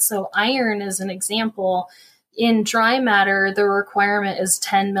than that. So iron is an example. In dry matter, the requirement is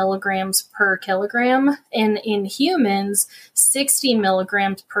 10 milligrams per kilogram. And in humans, 60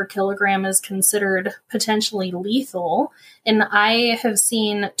 milligrams per kilogram is considered potentially lethal. And I have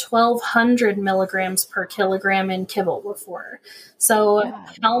seen 1,200 milligrams per kilogram in kibble before. So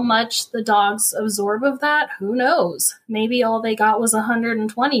how much the dogs absorb of that, who knows? Maybe all they got was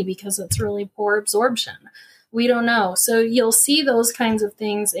 120 because it's really poor absorption. We don't know. So you'll see those kinds of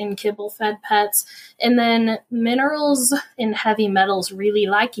things in kibble-fed pets. And then minerals and heavy metals really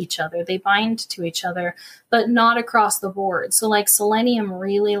like each other. They bind to each other, but not across the board. So like selenium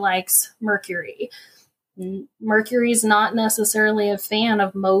really likes mercury. Mercury is not necessarily a fan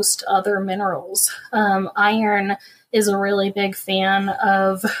of most other minerals. Iron is a really big fan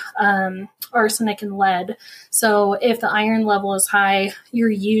of arsenic and lead. So if the iron level is high, you're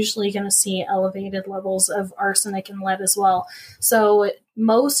usually going to see elevated levels of arsenic and lead as well. So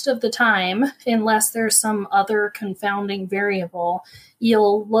most of the time, unless there's some other confounding variable,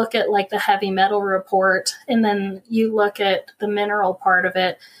 you'll look at like the heavy metal report and then you look at the mineral part of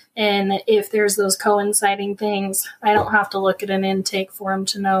it. And if there's those coinciding things, I don't have to look at an intake form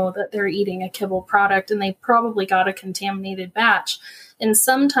to know that they're eating a kibble product and they probably got a contaminated batch. And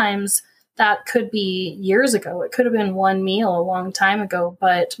sometimes that could be years ago. It could have been one meal a long time ago,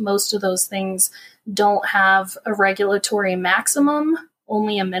 but most of those things don't have a regulatory maximum,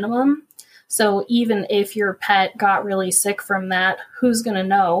 only a minimum. So even if your pet got really sick from that, who's going to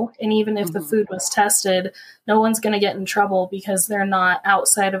know? And even if the food was tested, no one's going to get in trouble because they're not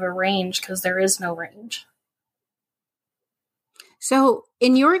outside of a range because there is no range. So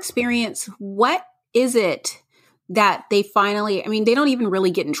in your experience, what is it that they finally, I mean, they don't even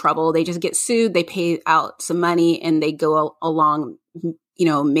really get in trouble. They just get sued. They pay out some money and they go along, you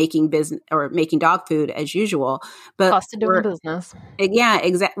know, making business or making dog food as usual. But cost of doing business. Yeah,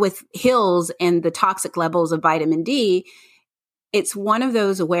 exactly. With hills and the toxic levels of vitamin D, it's one of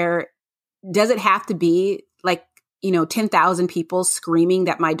those where does it have to be like, you know, 10,000 people screaming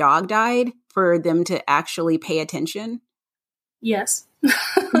that my dog died for them to actually pay attention? Yes.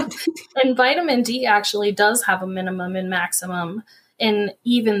 And vitamin D actually does have a minimum and maximum. And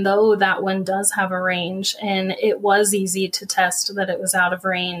even though that one does have a range and it was easy to test that it was out of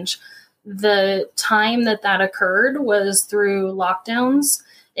range, the time that occurred was through lockdowns.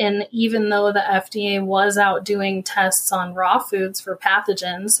 And even though the FDA was out doing tests on raw foods for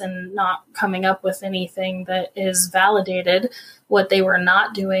pathogens and not coming up with anything that is validated, what they were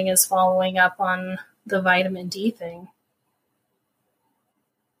not doing is following up on the vitamin D thing.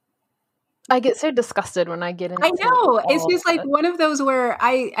 I get so disgusted when I get into I know. It's just like one of those where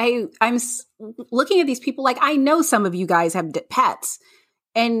I'm looking at these people like, I know some of you guys have pets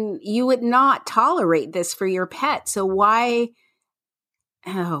and you would not tolerate this for your pet. So why?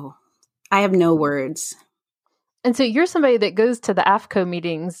 Oh, I have no words. And so you're somebody that goes to the AFCO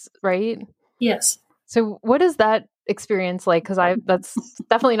meetings, right? Yes. So what is that experience like? Because that's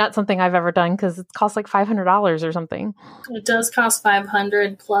definitely not something I've ever done because it costs like $500 or something. It does cost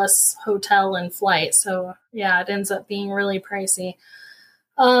 $500 plus hotel and flight. So yeah, it ends up being really pricey.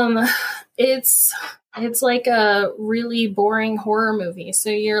 It's like a really boring horror movie. So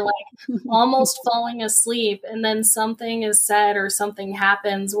you're like almost falling asleep and then something is said or something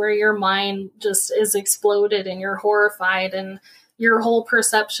happens where your mind just is exploded and you're horrified and your whole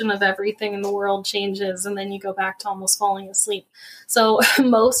perception of everything in the world changes. And then you go back to almost falling asleep. So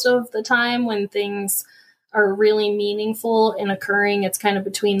most of the time when things are really meaningful and occurring, it's kind of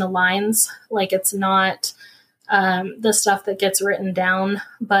between the lines. Like it's not the stuff that gets written down,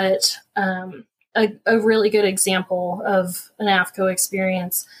 but a really good example of an AFCO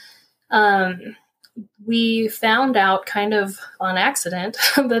experience. We found out kind of on accident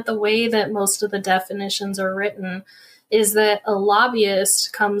that the way that most of the definitions are written is that a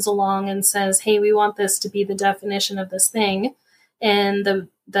lobbyist comes along and says, hey, we want this to be the definition of this thing. And the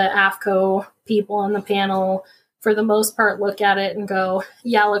AFCO people on the panel, for the most part, look at it and go,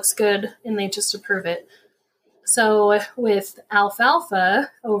 yeah, looks good. And they just approve it. So with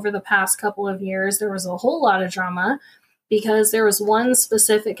alfalfa, over the past couple of years, there was a whole lot of drama because there was one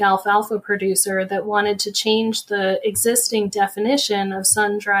specific alfalfa producer that wanted to change the existing definition of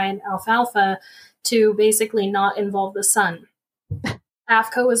sun-dried alfalfa to basically not involve the sun.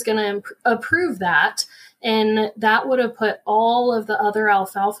 AFCO was going to approve that, and that would have put all of the other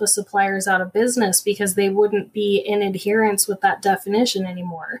alfalfa suppliers out of business because they wouldn't be in adherence with that definition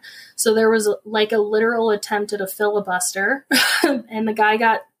anymore. So there was like a literal attempt at a filibuster, and the guy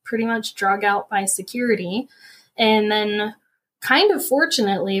got pretty much drug out by security. And then kind of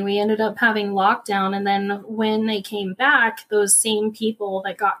fortunately, we ended up having lockdown. And then when they came back, those same people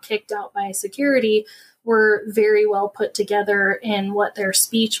that got kicked out by security were very well put together in what their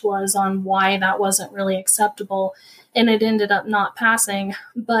speech was on why that wasn't really acceptable. And it ended up not passing.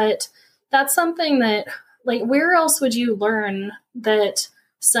 But that's something that, like, where else would you learn that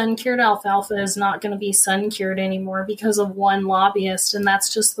sun-cured alfalfa is not going to be sun-cured anymore because of one lobbyist? And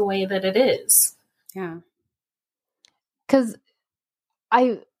that's just the way that it is. Yeah. Because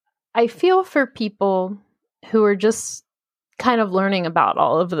I feel for people who are just kind of learning about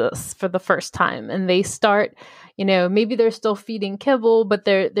all of this for the first time, and they start, maybe they're still feeding kibble, but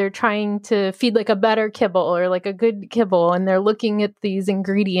they're trying to feed like a better kibble or like a good kibble, and they're looking at these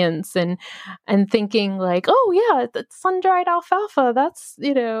ingredients and thinking like, oh yeah, that's sun-dried alfalfa, that's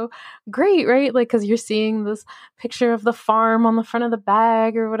great, right? Like, because you're seeing this picture of the farm on the front of the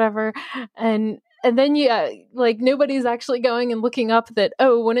bag or whatever, and then like nobody's actually going and looking up that,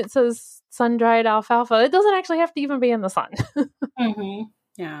 oh, when it says sun-dried alfalfa, it doesn't actually have to even be in the sun. Mm-hmm.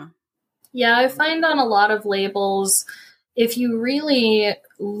 Yeah. Yeah, I find on a lot of labels, if you really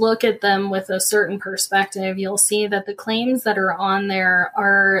look at them with a certain perspective, you'll see that the claims that are on there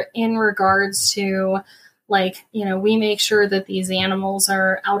are in regards to, like, we make sure that these animals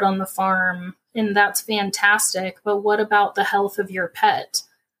are out on the farm, and that's fantastic. But what about the health of your pet?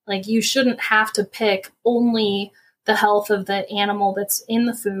 Like, you shouldn't have to pick only the health of the animal that's in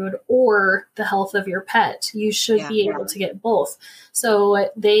the food or the health of your pet. You should be able to get both. So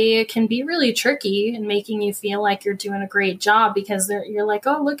they can be really tricky in making you feel like you're doing a great job because you're like,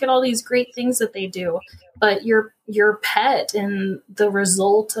 oh, look at all these great things that they do. But your pet and the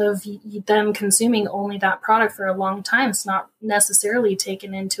result of them consuming only that product for a long time is not necessarily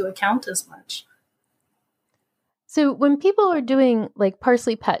taken into account as much. So when people are doing like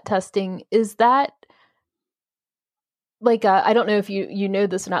ParsleyPet testing, is that like, I don't know if you know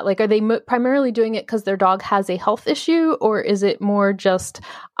this or not, like, are they primarily doing it because their dog has a health issue, or is it more just,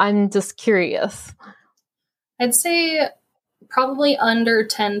 I'm just curious? I'd say probably under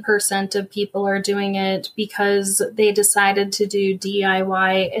 10% of people are doing it because they decided to do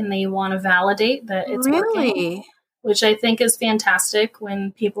DIY and they want to validate that it's working, which I think is fantastic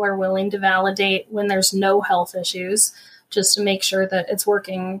when people are willing to validate when there's no health issues, just to make sure that it's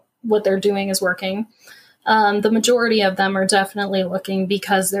working, what they're doing is working. The majority of them are definitely looking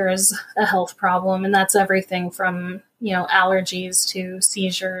because there is a health problem, and that's everything from, allergies to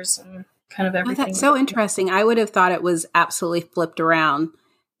seizures and kind of everything. Oh, that's so interesting. I would have thought it was absolutely flipped around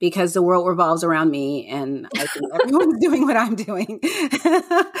because the world revolves around me, and I think everyone's doing what I'm doing.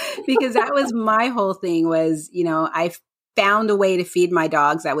 Because that was my whole thing was, I found a way to feed my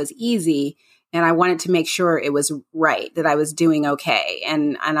dogs that was easy, and I wanted to make sure it was right, that I was doing okay.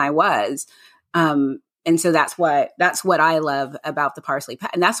 And I was. And so that's what I love about the ParsleyPet.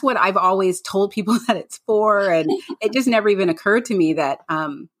 And that's what I've always told people that it's for. And it just never even occurred to me that,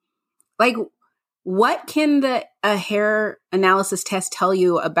 like, what can a hair analysis test tell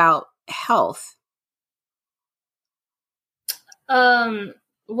you about health?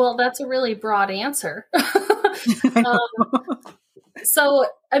 Well, that's a really broad answer. So,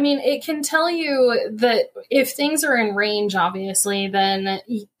 I mean, it can tell you that if things are in range, obviously, then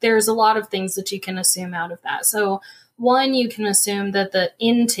there's a lot of things that you can assume out of that. So, one, you can assume that the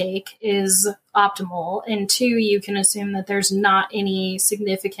intake is optimal. And two, you can assume that there's not any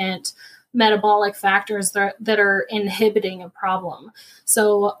significant metabolic factors that are inhibiting a problem.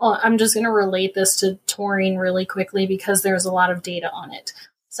 So, I'm just going to relate this to taurine really quickly because there's a lot of data on it.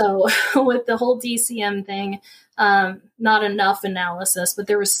 So with the whole DCM thing, not enough analysis, but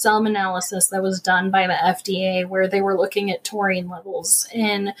there was some analysis that was done by the FDA where they were looking at taurine levels,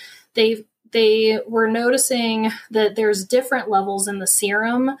 and they were noticing that there's different levels in the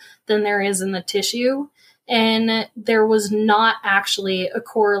serum than there is in the tissue. And there was not actually a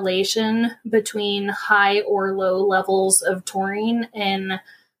correlation between high or low levels of taurine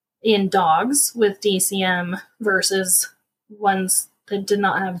in dogs with DCM versus ones that did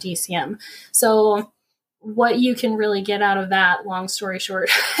not have DCM. So what you can really get out of that, long story short,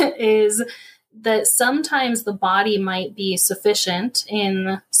 is that sometimes the body might be sufficient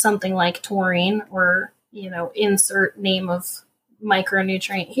in something like taurine or insert name of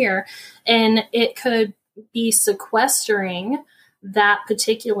micronutrient here. And it could be sequestering that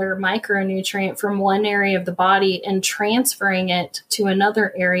particular micronutrient from one area of the body and transferring it to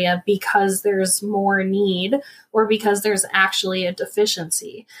another area because there's more need or because there's actually a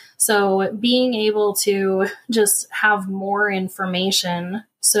deficiency. So being able to just have more information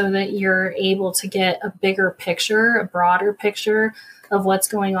so that you're able to get a bigger picture, a broader picture of what's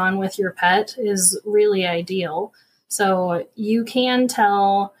going on with your pet is really ideal. So you can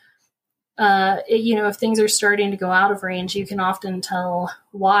tell if things are starting to go out of range, you can often tell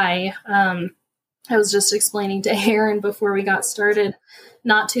why. I was just explaining to Aaron before we got started,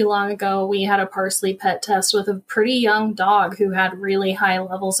 not too long ago, we had a ParsleyPet test with a pretty young dog who had really high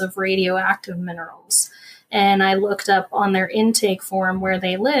levels of radioactive minerals. And I looked up on their intake form where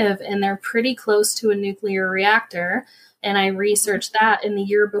they live, and they're pretty close to a nuclear reactor. And I researched that, and the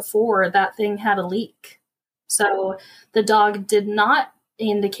year before, that thing had a leak. So the dog did not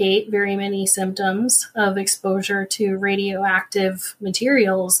indicate very many symptoms of exposure to radioactive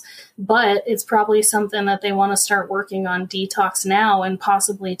materials, but it's probably something that they want to start working on detox now and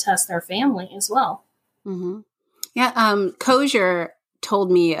possibly test their family as well. Mm-hmm. Yeah. Kosher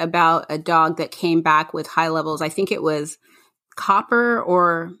told me about a dog that came back with high levels. I think it was copper,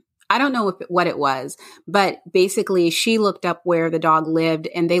 or I don't know what it was, but basically she looked up where the dog lived,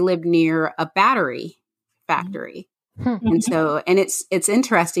 and they lived near a battery factory. Mm-hmm. And it's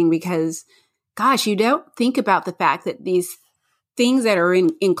interesting because, gosh, you don't think about the fact that these things that are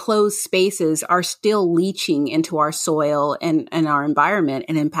in enclosed spaces are still leaching into our soil and our environment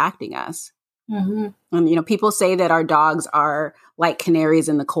and impacting us. Mm-hmm. And, people say that our dogs are like canaries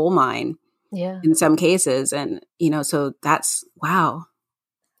in the coal mine in some cases. And, so that's, wow.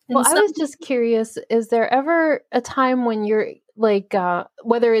 Well, I was just curious, is there ever a time when you're like,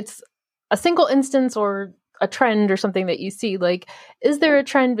 whether it's a single instance or a trend or something that you see, like, is there a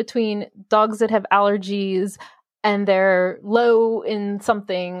trend between dogs that have allergies and they're low in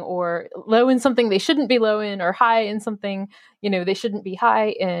something, or low in something they shouldn't be low in, or high in something, they shouldn't be high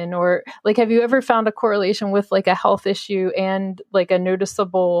in? Or like, have you ever found a correlation with like a health issue and like a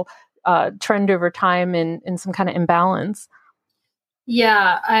noticeable trend over time in some kind of imbalance?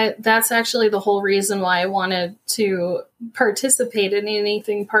 Yeah, that's actually the whole reason why I wanted to participate in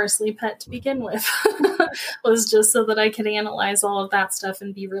anything ParsleyPet to begin with, was just so that I could analyze all of that stuff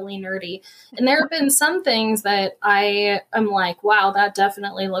and be really nerdy. And there have been some things that I am like, wow, that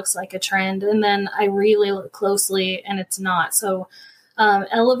definitely looks like a trend. And then I really look closely and it's not. So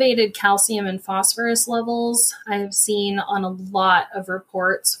elevated calcium and phosphorus levels I have seen on a lot of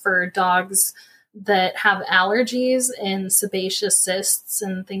reports for dogs that have allergies and sebaceous cysts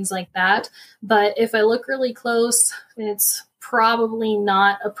and things like that. But if I look really close, it's probably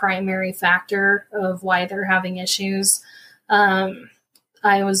not a primary factor of why they're having issues. I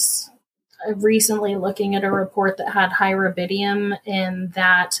was recently looking at a report that had high rubidium, and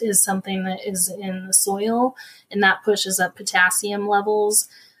that is something that is in the soil, and that pushes up potassium levels.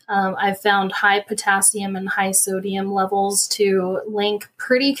 I've found high potassium and high sodium levels to link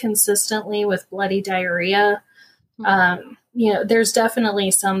pretty consistently with bloody diarrhea. There's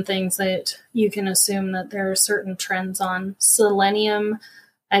definitely some things that you can assume that there are certain trends on. Selenium,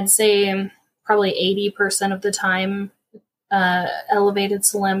 I'd say probably 80% of the time, elevated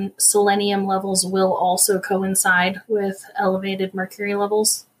selenium levels will also coincide with elevated mercury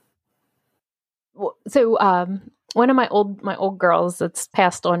levels. So, one of my old girls that's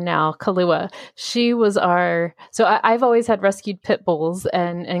passed on now, Kahlua, she was I've always had rescued pit bulls,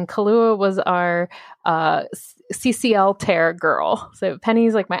 and Kahlua was our CCL tear girl. So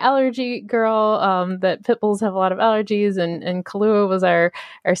Penny's like my allergy girl, that pit bulls have a lot of allergies, and Kahlua was our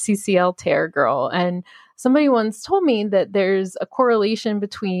CCL tear girl. And somebody once told me that there's a correlation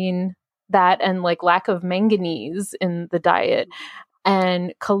between that and like lack of manganese in the diet.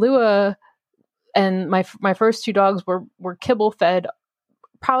 And Kahlua and my first two dogs were kibble fed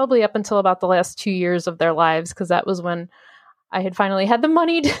probably up until about the last 2 years of their lives, because that was when I had finally had the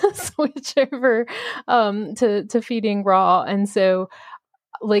money to switch over to feeding raw. And so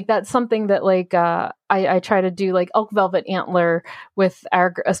like that's something that like I try to do, like elk velvet antler with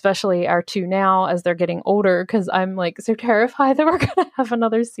especially our two now as they're getting older, because I'm like so terrified that we're going to have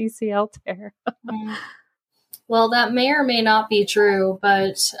another CCL tear. Well, that may or may not be true,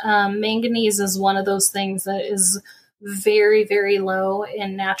 but manganese is one of those things that is very, very low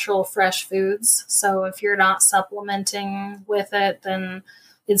in natural fresh foods. So if you're not supplementing with it, then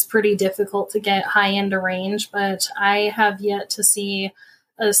it's pretty difficult to get high into range. But I have yet to see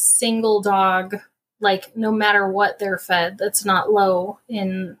a single dog, like no matter what they're fed, that's not low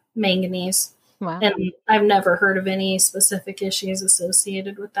in manganese. Wow. And I've never heard of any specific issues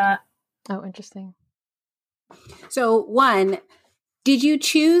associated with that. Oh, interesting. So one, did you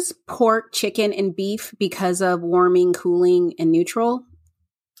choose pork, chicken, and beef because of warming, cooling, and neutral?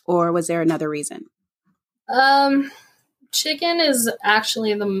 Or was there another reason? Chicken is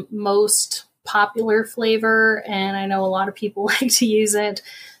actually the most popular flavor, and I know a lot of people like to use it.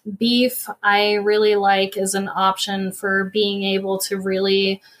 Beef, I really like as an option for being able to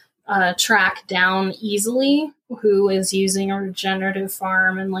really track down easily who is using a regenerative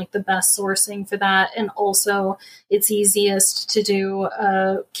farm and like the best sourcing for that. And also it's easiest to do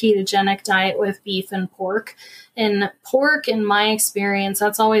a ketogenic diet with beef and pork. And pork, in my experience,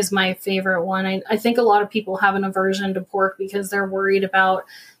 that's always my favorite one. I think a lot of people have an aversion to pork because they're worried about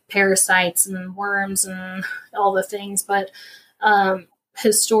parasites and worms and all the things. But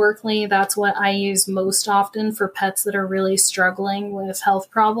historically, that's what I use most often for pets that are really struggling with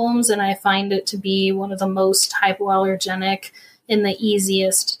health problems. And I find it to be one of the most hypoallergenic and the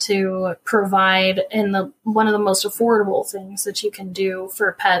easiest to provide and one of the most affordable things that you can do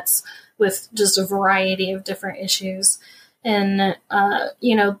for pets with just a variety of different issues. And,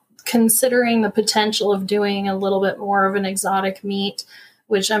 considering the potential of doing a little bit more of an exotic meat,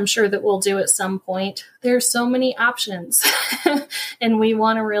 which I'm sure that we'll do at some point, there's so many options and we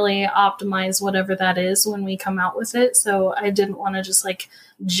want to really optimize whatever that is when we come out with it. So I didn't want to just like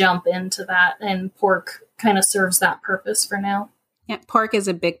jump into that, and pork kind of serves that purpose for now. Yeah, pork is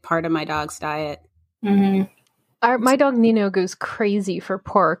a big part of my dog's diet. Mm-hmm. My dog Nino goes crazy for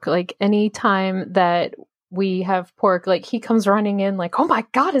pork. Like anytime that we have pork, like he comes running in like, oh my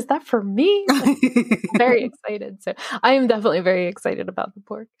God, is that for me? Like, very excited. So I am definitely very excited about the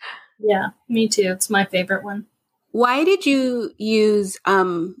pork. Yeah, me too. It's my favorite one. Why did you use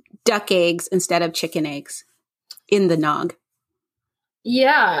duck eggs instead of chicken eggs in the nog?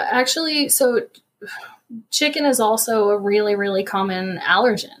 Yeah, actually, so chicken is also a really, really common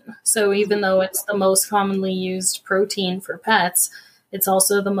allergen. So even though it's the most commonly used protein for pets, it's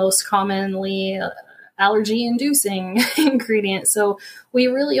also the most commonly allergy-inducing ingredient. So we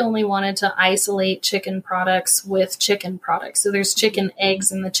really only wanted to isolate chicken products with chicken products. So there's chicken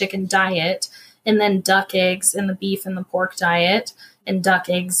eggs in the chicken diet, and then duck eggs in the beef and the pork diet, and duck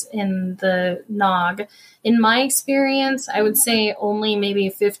eggs in the nog. In my experience, I would say only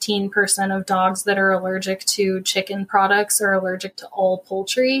maybe 15% of dogs that are allergic to chicken products are allergic to all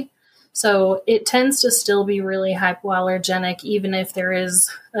poultry. So it tends to still be really hypoallergenic, even if there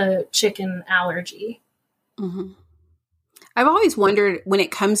is a chicken allergy. Mm-hmm. I've always wondered when it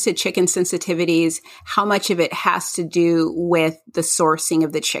comes to chicken sensitivities, how much of it has to do with the sourcing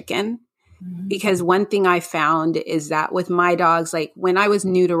of the chicken. Mm-hmm. Because one thing I found is that with my dogs, like when I was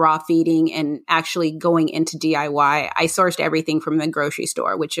new to raw feeding and actually going into DIY, I sourced everything from the grocery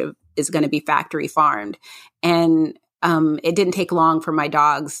store, which is going to be factory farmed. And it didn't take long for my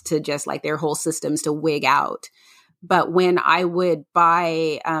dogs to just like their whole systems to wig out. But when I would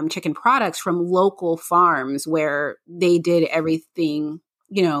buy chicken products from local farms where they did everything,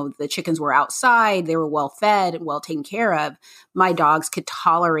 the chickens were outside, they were well fed and well taken care of, my dogs could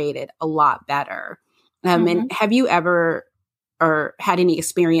tolerate it a lot better. Mm-hmm. And have you ever or had any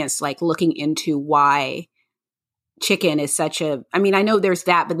experience like looking into why chicken is I know there's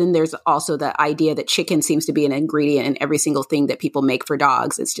that, but then there's also the idea that chicken seems to be an ingredient in every single thing that people make for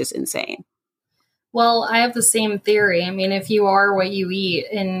dogs. It's just insane. Well, I have the same theory. I mean, if you are what you eat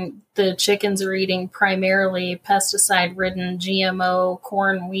and the chickens are eating primarily pesticide-ridden GMO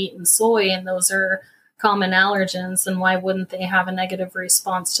corn, wheat, and soy, and those are common allergens, then why wouldn't they have a negative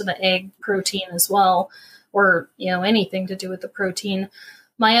response to the egg protein as well, or, anything to do with the protein?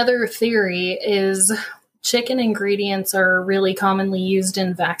 My other theory is chicken ingredients are really commonly used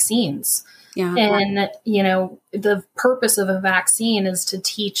in vaccines. Yeah. And, the purpose of a vaccine is to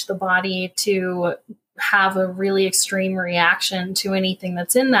teach the body to have a really extreme reaction to anything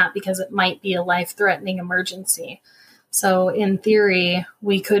that's in that because it might be a life-threatening emergency. So in theory,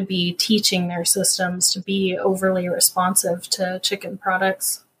 we could be teaching their systems to be overly responsive to chicken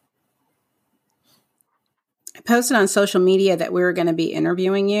products. I posted on social media that we were going to be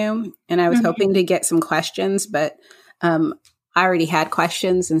interviewing you, and I was hoping to get some questions, but I already had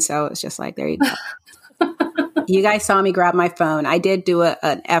questions, and so it's just like, there you go. You guys saw me grab my phone. I did do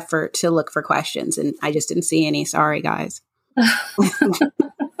an effort to look for questions, and I just didn't see any. Sorry, guys.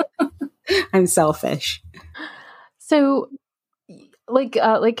 I'm selfish. So, like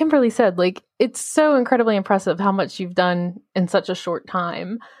Kimberly said, like it's so incredibly impressive how much you've done in such a short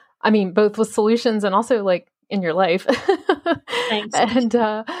time. I mean, both with solutions and also like in your life. Thanks. And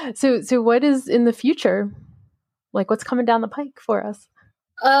so what is in the future? Like what's coming down the pike for us?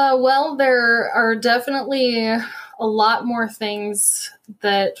 Well, there are definitely a lot more things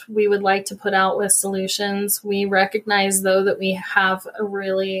that we would like to put out with solutions. We recognize, though, that we have a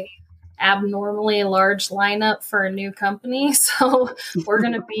really abnormally large lineup for a new company. So we're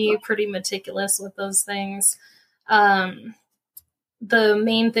going to be pretty meticulous with those things. The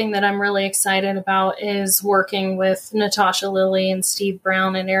main thing that I'm really excited about is working with Natasha Lilly and Steve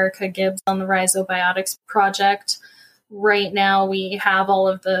Brown and Erica Gibbs on the Rhizobiotics project. Right now, we have all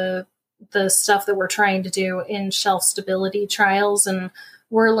of the stuff that we're trying to do in shelf stability trials, and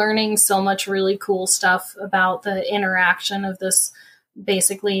we're learning so much really cool stuff about the interaction of this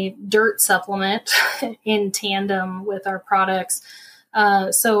basically dirt supplement in tandem with our products.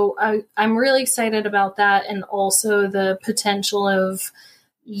 So I'm really excited about that, and also the potential of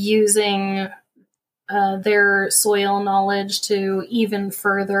using their soil knowledge to even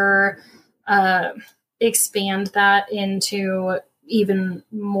further expand that into even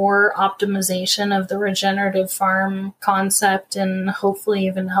more optimization of the regenerative farm concept, and hopefully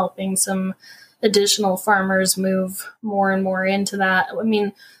even helping some additional farmers move more and more into that. I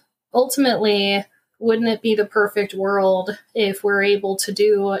mean, ultimately, wouldn't it be the perfect world if we're able to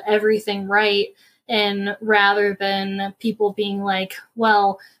do everything right? And rather than people being like,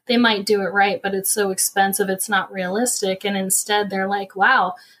 well, they might do it right, but it's so expensive, it's not realistic. And instead they're like,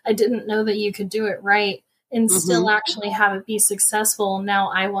 wow, I didn't know that you could do it right and still actually have it be successful. Now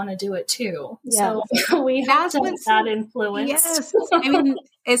I want to do it too. Yes. So we have to have that influence. Yes. I mean,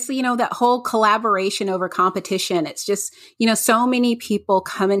 it's, that whole collaboration over competition. It's just, so many people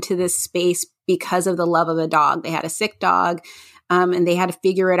come into this space because of the love of a dog. They had a sick dog, and they had to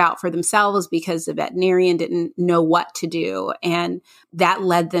figure it out for themselves because the veterinarian didn't know what to do. And that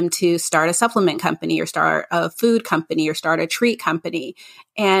led them to start a supplement company, or start a food company, or start a treat company.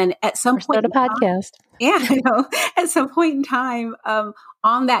 And at some point, start a podcast. At some point in time,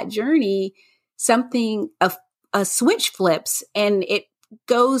 on that journey, a switch flips, and it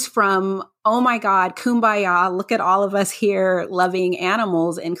goes from, oh my God, kumbaya, look at all of us here loving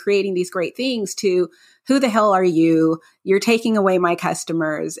animals and creating these great things, to who the hell are you? You're taking away my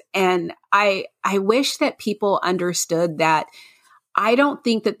customers. And I wish that people understood that I don't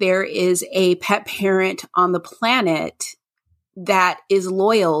think that there is a pet parent on the planet that is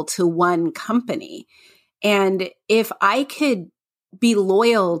loyal to one company. And if I could be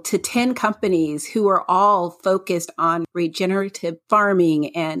loyal to 10 companies who are all focused on regenerative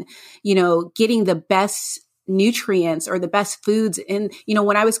farming and, getting the best nutrients or the best foods. And,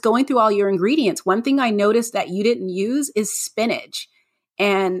 when I was going through all your ingredients, one thing I noticed that you didn't use is spinach.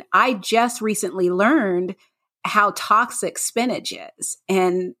 And I just recently learned how toxic spinach is.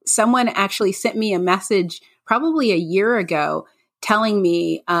 And someone actually sent me a message probably a year ago telling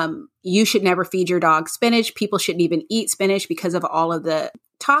me, you should never feed your dog spinach. People shouldn't even eat spinach because of all of the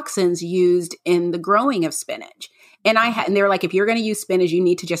toxins used in the growing of spinach. And they were like, if you're going to use spinach, you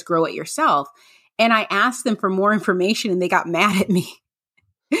need to just grow it yourself. And I asked them for more information, and they got mad at me.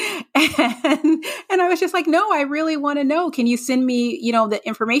 And I was just like, no, I really want to know. Can you send me, the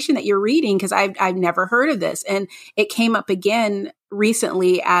information that you're reading? Because I've never heard of this. And it came up again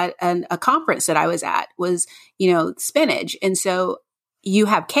recently at a conference that I was at, was, spinach. And so you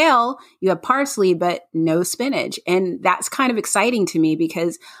have kale, you have parsley, but no spinach. And that's kind of exciting to me,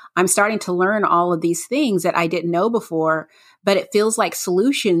 because I'm starting to learn all of these things that I didn't know before, but it feels like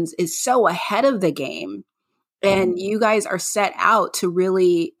Solutions is so ahead of the game. And you guys are set out to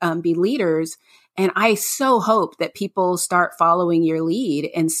really be leaders. And I so hope that people start following your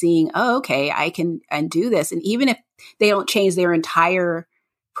lead and seeing, oh, okay, I can do this. And even if they don't change their entire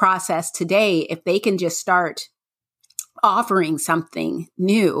process today, if they can just start offering something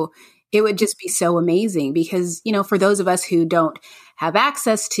new, it would just be so amazing. Because, for those of us who don't have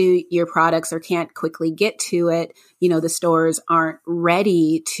access to your products or can't quickly get to it, the stores aren't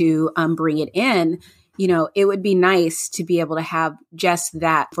ready to bring it in. It would be nice to be able to have just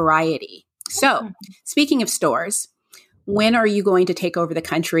that variety. So speaking of stores, when are you going to take over the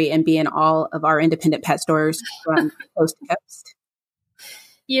country and be in all of our independent pet stores from coast to coast?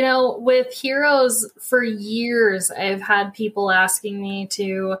 With Heroes, for years, I've had people asking me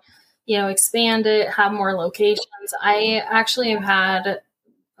to, expand it, have more locations. I actually have had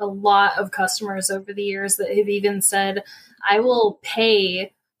a lot of customers over the years that have even said, I will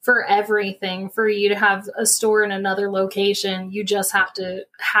pay for everything for you to have a store in another location. You just have to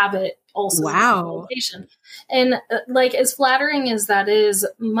have it also in that location. And as flattering as that is,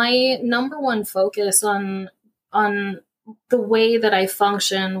 my number one focus on the way that I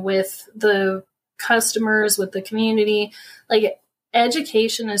function with the customers, with the community,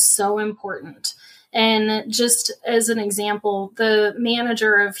 education is so important. And just as an example, the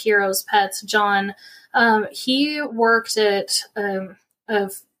manager of Heroes Pets, John, he worked at a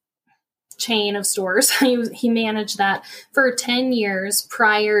chain of stores. He managed that for 10 years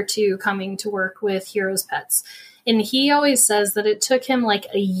prior to coming to work with Heroes Pets. And he always says that it took him like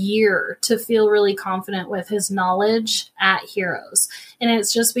a year to feel really confident with his knowledge at Heroes. And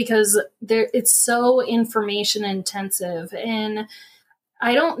it's just because it's so information intensive. And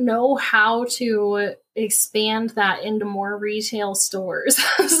I don't know how to expand that into more retail stores.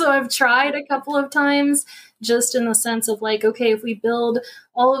 So I've tried a couple of times, just in the sense of like, okay, if we build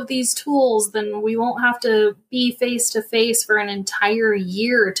all of these tools, then we won't have to be face to face for an entire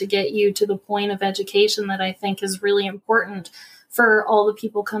year to get you to the point of education that I think is really important for all the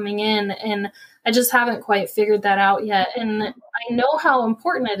people coming in. And I just haven't quite figured that out yet. And I know how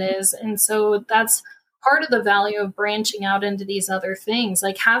important it is. And so that's part of the value of branching out into these other things.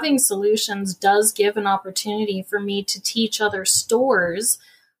 Like having solutions does give an opportunity for me to teach other stores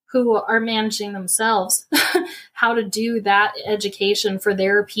who are managing themselves how to do that education for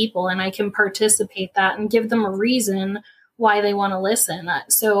their people. And I can participate that and give them a reason why they want to listen.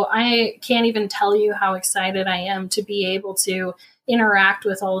 So I can't even tell you how excited I am to be able to interact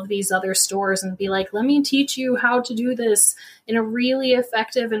with all of these other stores and be like, let me teach you how to do this in a really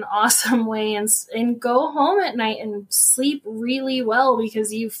effective and awesome way, and go home at night and sleep really well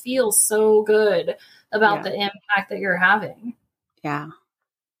because you feel so good about the impact that you're having. Yeah.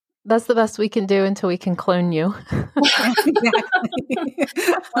 That's the best we can do until we can clone you.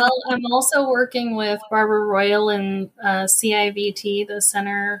 Well, I'm also working with Barbara Royal and CIVT, the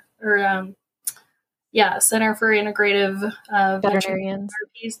Center for Integrative Veterinarians.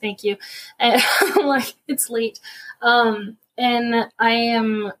 Therapies. Thank you. And like, it's late. And I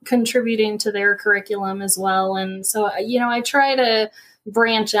am contributing to their curriculum as well. And so, I try to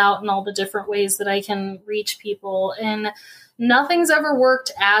branch out in all the different ways that I can reach people. And nothing's ever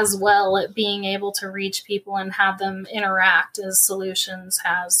worked as well at being able to reach people and have them interact as Solutions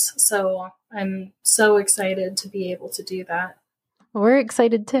has. So I'm so excited to be able to do that. We're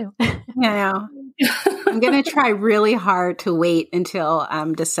excited too. Yeah. I'm going to try really hard to wait until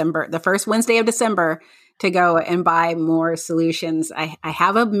December, the first Wednesday of December, to go and buy more Solutions. I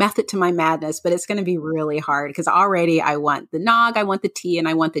have a method to my madness, but it's going to be really hard because already I want the nog, I want the tea, and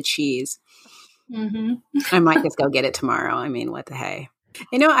I want the cheese. Mm-hmm. I might just go get it tomorrow. I mean, what the hey?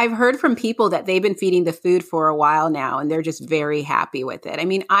 I've heard from people that they've been feeding the food for a while now, and they're just very happy with it. I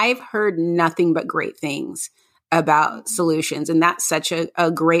mean, I've heard nothing but great things about Solutions, and that's such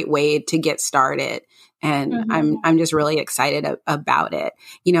a great way to get started. And I'm just really excited about it.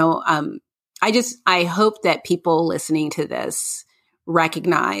 I hope that people listening to this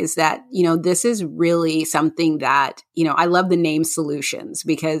recognize that, this is really something that, I love the name Solutions,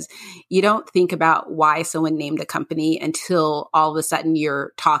 because you don't think about why someone named a company until all of a sudden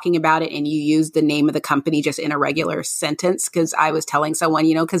you're talking about it and you use the name of the company just in a regular sentence. Because I was telling someone,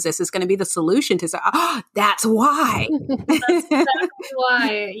 because this is going to be the solution to say, oh, that's why. That's exactly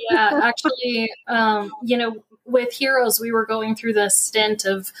why. Yeah, actually, with Heroes, we were going through this stint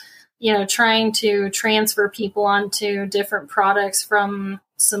of trying to transfer people onto different products from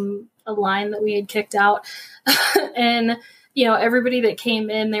a line that we had kicked out. And, everybody that came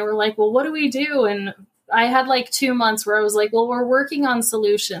in, they were like, well, what do we do? And I had like 2 months where I was like, well, we're working on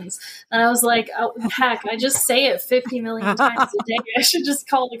Solutions. And I was like, oh, heck, I just say it 50 million times a day. I should just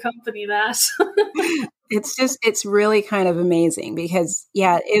call the company that. It's really kind of amazing because,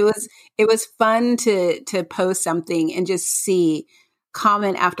 it was fun to post something and just see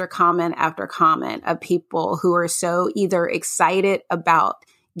comment after comment after comment of people who are so either excited about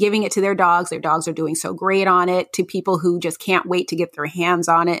giving it to their dogs are doing so great on it, to people who just can't wait to get their hands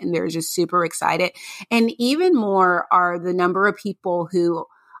on it and they're just super excited. And even more are the number of people who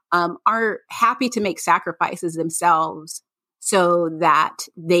are happy to make sacrifices themselves so that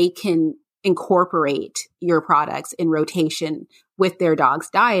they can incorporate your products in rotation with their dog's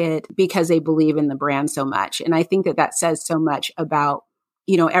diet because they believe in the brand so much. And I think that says so much about,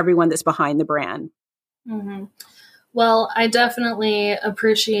 everyone that's behind the brand. Mm-hmm. Well, I definitely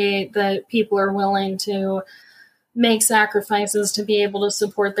appreciate that people are willing to make sacrifices to be able to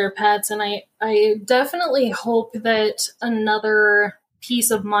support their pets. And I definitely hope that another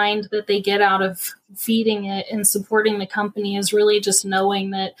peace of mind that they get out of feeding it and supporting the company is really just knowing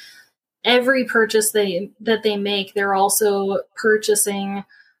that every purchase that they make, they're also purchasing,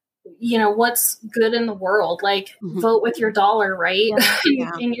 what's good in the world, like vote with your dollar, right?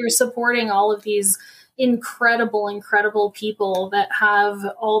 Yeah. And you're supporting all of these incredible people that have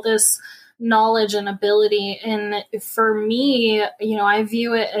all this knowledge and ability. And for me, I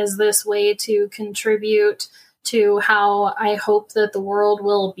view it as this way to contribute to how I hope that the world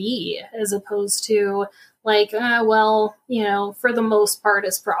will be, as opposed to like, for the most part,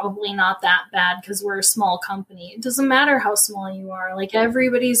 it's probably not that bad because we're a small company. It doesn't matter how small you are. Like,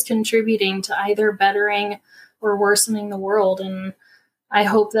 everybody's contributing to either bettering or worsening the world. And I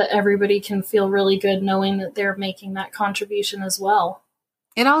hope that everybody can feel really good knowing that they're making that contribution as well.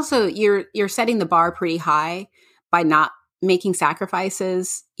 And also, you're setting the bar pretty high by not making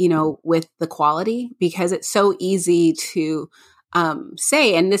sacrifices, with the quality, because it's so easy to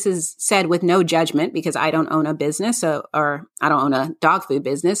say, and this is said with no judgment because I don't own a business, or I don't own a dog food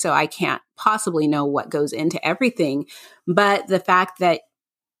business, so I can't possibly know what goes into everything. But the fact that,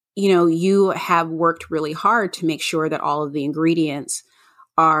 you have worked really hard to make sure that all of the ingredients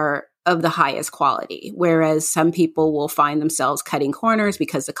are of the highest quality, whereas some people will find themselves cutting corners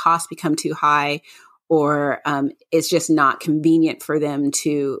because the costs become too high, or it's just not convenient for them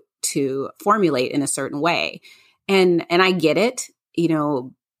to formulate in a certain way. And I get it,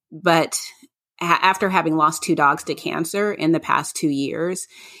 but after having lost 2 dogs to cancer in the past 2 years,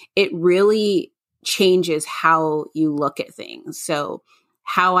 it really changes how you look at things. So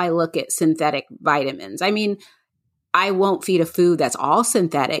how I look at synthetic vitamins. I mean, I won't feed a food that's all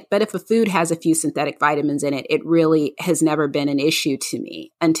synthetic, but if a food has a few synthetic vitamins in it, it really has never been an issue to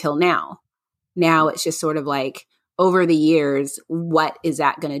me until now. Now it's just sort of like, over the years, what is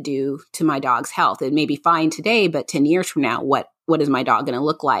that going to do to my dog's health? It may be fine today, but 10 years from now, what is my dog going to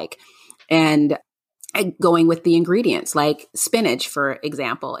look like? And going with the ingredients, like spinach, for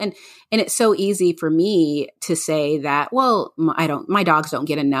example. And it's so easy for me to say that, well, my dogs don't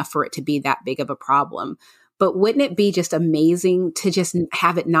get enough for it to be that big of a problem. But wouldn't it be just amazing to just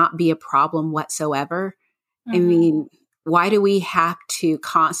have it not be a problem whatsoever? Mm-hmm. I mean, why do we have to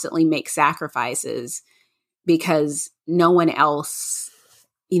constantly make sacrifices because no one else,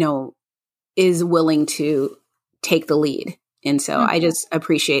 is willing to take the lead? And so I just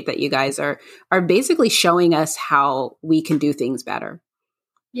appreciate that you guys are basically showing us how we can do things better.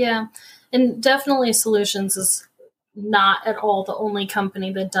 Yeah. And definitely Solutions is not at all the only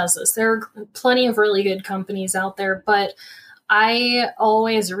company that does this. There are plenty of really good companies out there, but I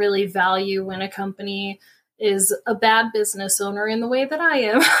always really value when a company is a bad business owner in the way that I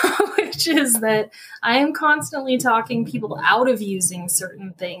am, which is that I am constantly talking people out of using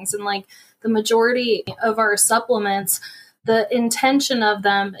certain things. And like the majority of our supplements, the intention of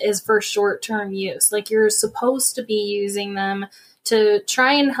them is for short-term use. Like, you're supposed to be using them to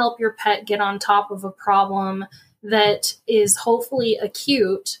try and help your pet get on top of a problem that is hopefully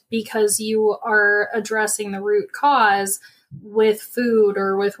acute because you are addressing the root cause with food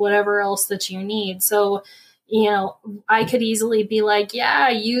or with whatever else that you need. So, I could easily be like, yeah,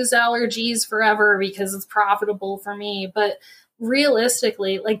 use allergies forever because it's profitable for me. But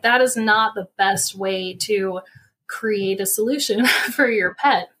realistically, like, that is not the best way to create a solution for your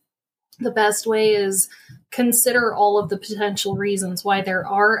pet. The best way is consider all of the potential reasons why there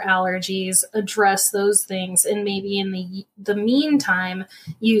are allergies, address those things, and maybe in the meantime,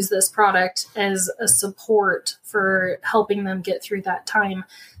 use this product as a support for helping them get through that time.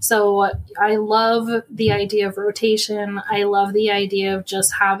 So I love the idea of rotation. I love the idea of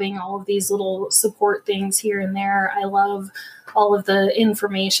just having all of these little support things here and there. I love all of the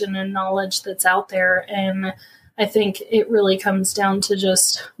information and knowledge that's out there. And I think it really comes down to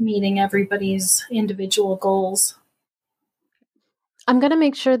just meeting everybody's individual goals. I'm going to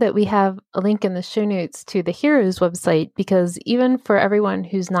make sure that we have a link in the show notes to the Heroes website, because even for everyone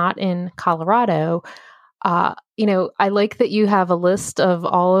who's not in Colorado, I like that you have a list of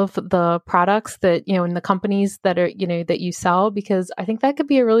all of the products that, and the companies that are, that you sell, because I think that could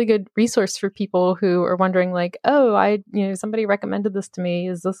be a really good resource for people who are wondering like, oh, somebody recommended this to me.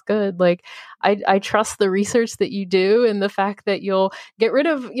 Is this good? Like, I trust the research that you do and the fact that you'll get rid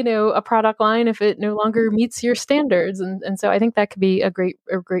of, a product line if it no longer meets your standards. And so I think that could be a great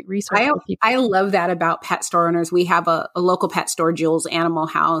resource for people. I love that about pet store owners. We have a local pet store, Jules Animal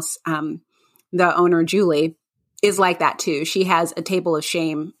House. The owner, Julie, is like that too. She has a table of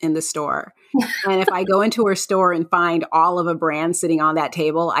shame in the store. And if I go into her store and find all of a brand sitting on that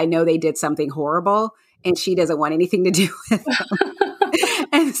table, I know they did something horrible and she doesn't want anything to do with them.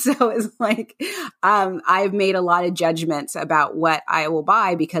 And so it's like, I've made a lot of judgments about what I will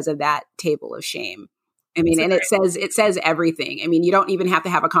buy because of that table of shame. I mean, and it says everything. I mean, you don't even have to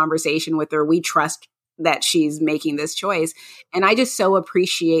have a conversation with her. We trust that she's making this choice. And I just so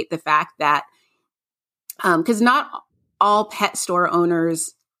appreciate the fact that, because not all pet store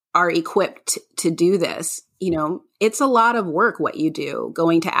owners are equipped to do this, it's a lot of work what you do,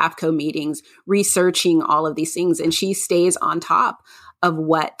 going to AFCO meetings, researching all of these things. And she stays on top of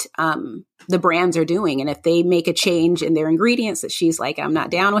what the brands are doing. And if they make a change in their ingredients that she's like, I'm not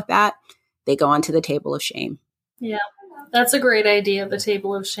down with that, they go onto the table of shame. Yeah, that's a great idea, the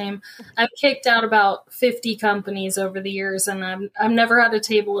table of shame. I've kicked out about 50 companies over the years, and I've never had a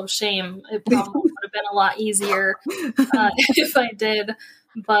table of shame. It probably would have been a lot easier if I did.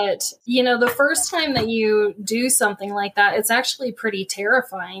 But, the first time that you do something like that, it's actually pretty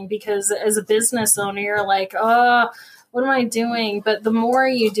terrifying because as a business owner, you're like, oh, what am I doing? But the more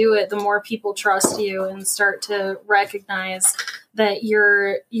you do it, the more people trust you and start to recognize that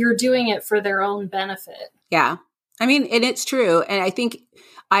you're doing it for their own benefit. Yeah. I mean, and it's true. And I think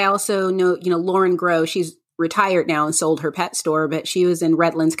I also know, Lauren Groh, she's retired now and sold her pet store, but she was in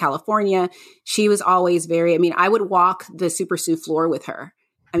Redlands, California. She was always I would walk the Super Sue floor with her.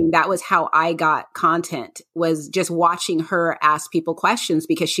 That was how I got content, was just watching her ask people questions,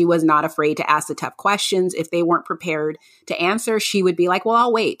 because she was not afraid to ask the tough questions. If they weren't prepared to answer, she would be like, well,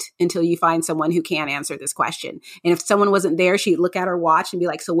 I'll wait until you find someone who can answer this question. And if someone wasn't there, she'd look at her watch and be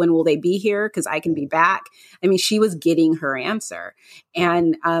like, so when will they be here? Because I can be back. She was getting her answer.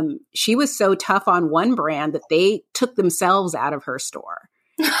 And she was so tough on one brand that they took themselves out of her store.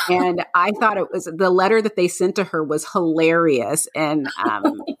 And I thought the letter that they sent to her was hilarious. And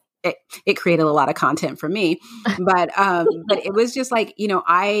it created a lot of content for me. But it was just like,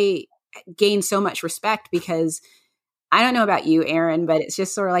 I gained so much respect, because I don't know about you, Erin, but it's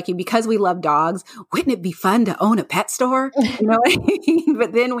just sort of like, because we love dogs, wouldn't it be fun to own a pet store? You know what I mean?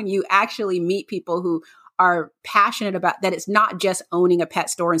 But then when you actually meet people who are passionate about that, it's not just owning a pet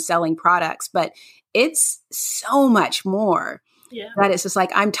store and selling products, but it's so much more. Yeah. That it's just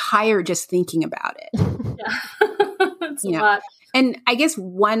like, I'm tired just thinking about it. Yeah. It's a lot. And I guess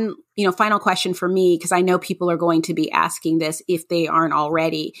one, final question for me, because I know people are going to be asking this if they aren't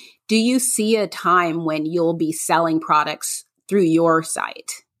already. Do you see a time when you'll be selling products through your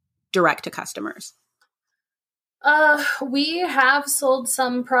site direct to customers? We have sold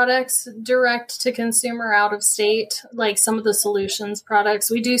some products direct to consumer out of state, like some of the solutions products.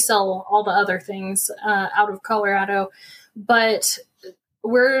 We do sell all the other things out of Colorado. But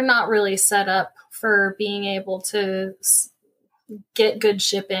we're not really set up for being able to get good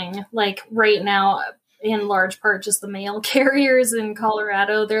shipping. Like right now, in large part, just the mail carriers in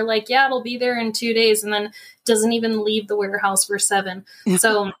Colorado, they're like, yeah, it'll be there in 2 days, and then doesn't even leave the warehouse for 7.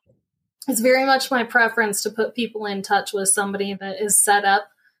 So it's very much my preference to put people in touch with somebody that is set up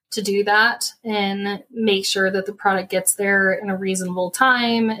to do that and make sure that the product gets there in a reasonable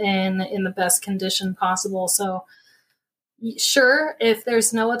time and in the best condition possible. So sure, if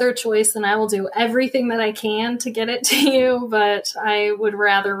there's no other choice, then I will do everything that I can to get it to you, but I would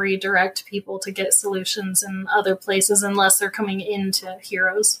rather redirect people to get solutions in other places unless they're coming into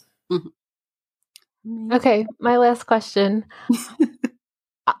Heroes. Mm-hmm. Okay, my last question.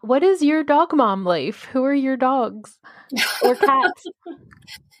 What is your dog mom life? Who are your dogs or cats?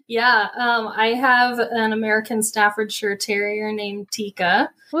 Yeah, I have an American Staffordshire Terrier named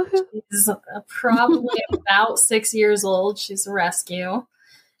Tika. Woohoo. She's probably about 6 years old. She's a rescue.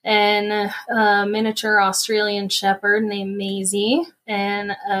 And a miniature Australian Shepherd named Maisie.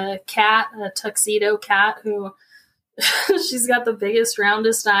 And a cat, a tuxedo cat, who she's got the biggest,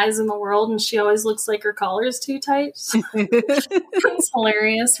 roundest eyes in the world, and she always looks like her collar is too tight. It's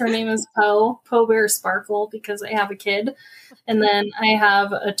hilarious. Her name is Poe Bear Sparkle, because I have a kid. And then I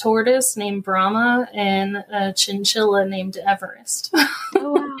have a tortoise named Brahma and a chinchilla named Everest.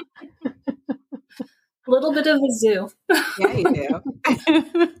 Oh, wow. A little bit of a zoo. Yeah, you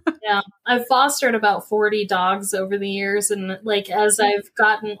do. Yeah. I've fostered about 40 dogs over the years. And as I've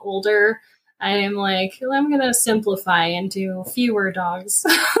gotten older, I am like, well, I'm going to simplify and do fewer dogs.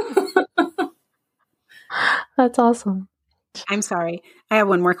 That's awesome. I'm sorry. I have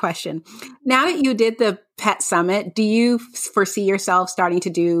one more question. Now that you did the Pet Summit, do you foresee yourself starting to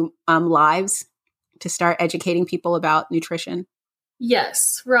do lives to start educating people about nutrition?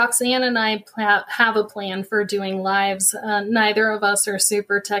 Yes. Roxanne and I have a plan for doing lives. Neither of us are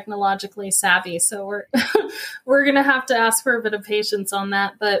super technologically savvy, so we're going to have to ask for a bit of patience on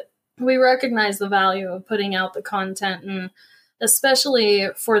that. But we recognize the value of putting out the content, and especially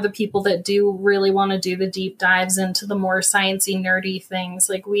for the people that do really want to do the deep dives into the more sciencey, nerdy things.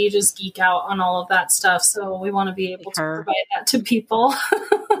 Like, we just geek out on all of that stuff. So we want to be able to provide that to people.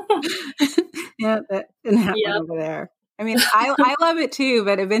 Yeah, that didn't happen over there. I mean, I love it too,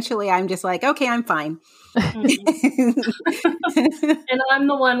 but eventually I'm just like, okay, I'm fine. And I'm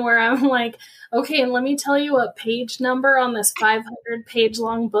the one where I'm like, okay, and let me tell you a page number on this 500-page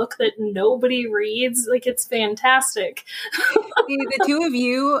long book that nobody reads. Like, it's fantastic. See, the two of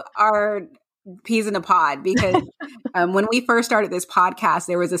you are peas in a pod, because when we first started this podcast,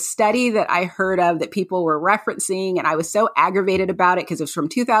 there was a study that I heard of that people were referencing, and I was so aggravated about it because it was from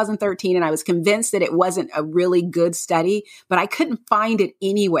 2013, and I was convinced that it wasn't a really good study, but I couldn't find it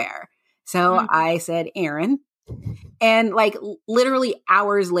anywhere. So I said, Erin, and like literally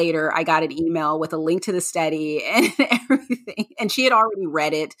hours later, I got an email with a link to the study and everything. And she had already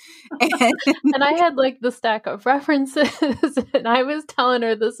read it. And I had like the stack of references and I was telling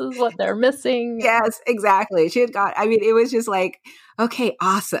her this is what they're missing. Yes, exactly. She had got, I mean, it was just like, okay,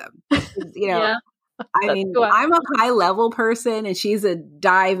 awesome. You know, yeah. I mean, cool. I'm a high level person and she's a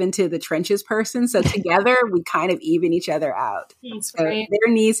dive into the trenches person. So together we kind of even each other out. That's so great.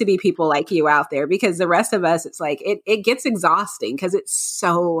 There needs to be people like you out there, because the rest of us, it's like, it gets exhausting because it's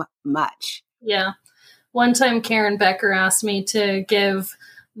so much. Yeah. One time Karen Becker asked me to give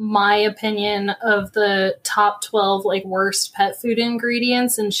my opinion of the top 12 like worst pet food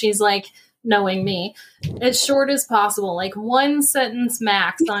ingredients. And she's like, knowing me, as short as possible, like one sentence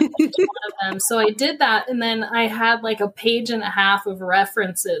max on each one of them. So I did that, and then I had like a page and a half of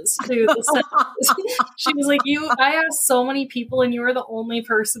references to the sentences. She was like, I asked so many people and you were the only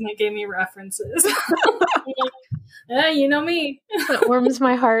person that gave me references. I'm like, yeah, you know me. It warms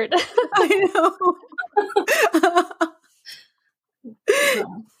my heart. I know.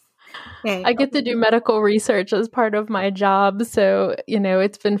 Okay. I get to do medical research as part of my job. So, you know,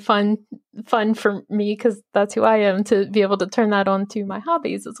 it's been fun for me because that's who I am, to be able to turn that on to my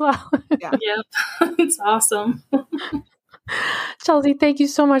hobbies as well. Yeah. Yep. It's awesome. Chelsea, thank you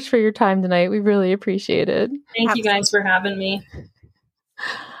so much for your time tonight. We really appreciate it. Thank you guys for having me.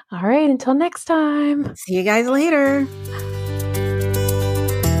 All right. Until next time. See you guys later.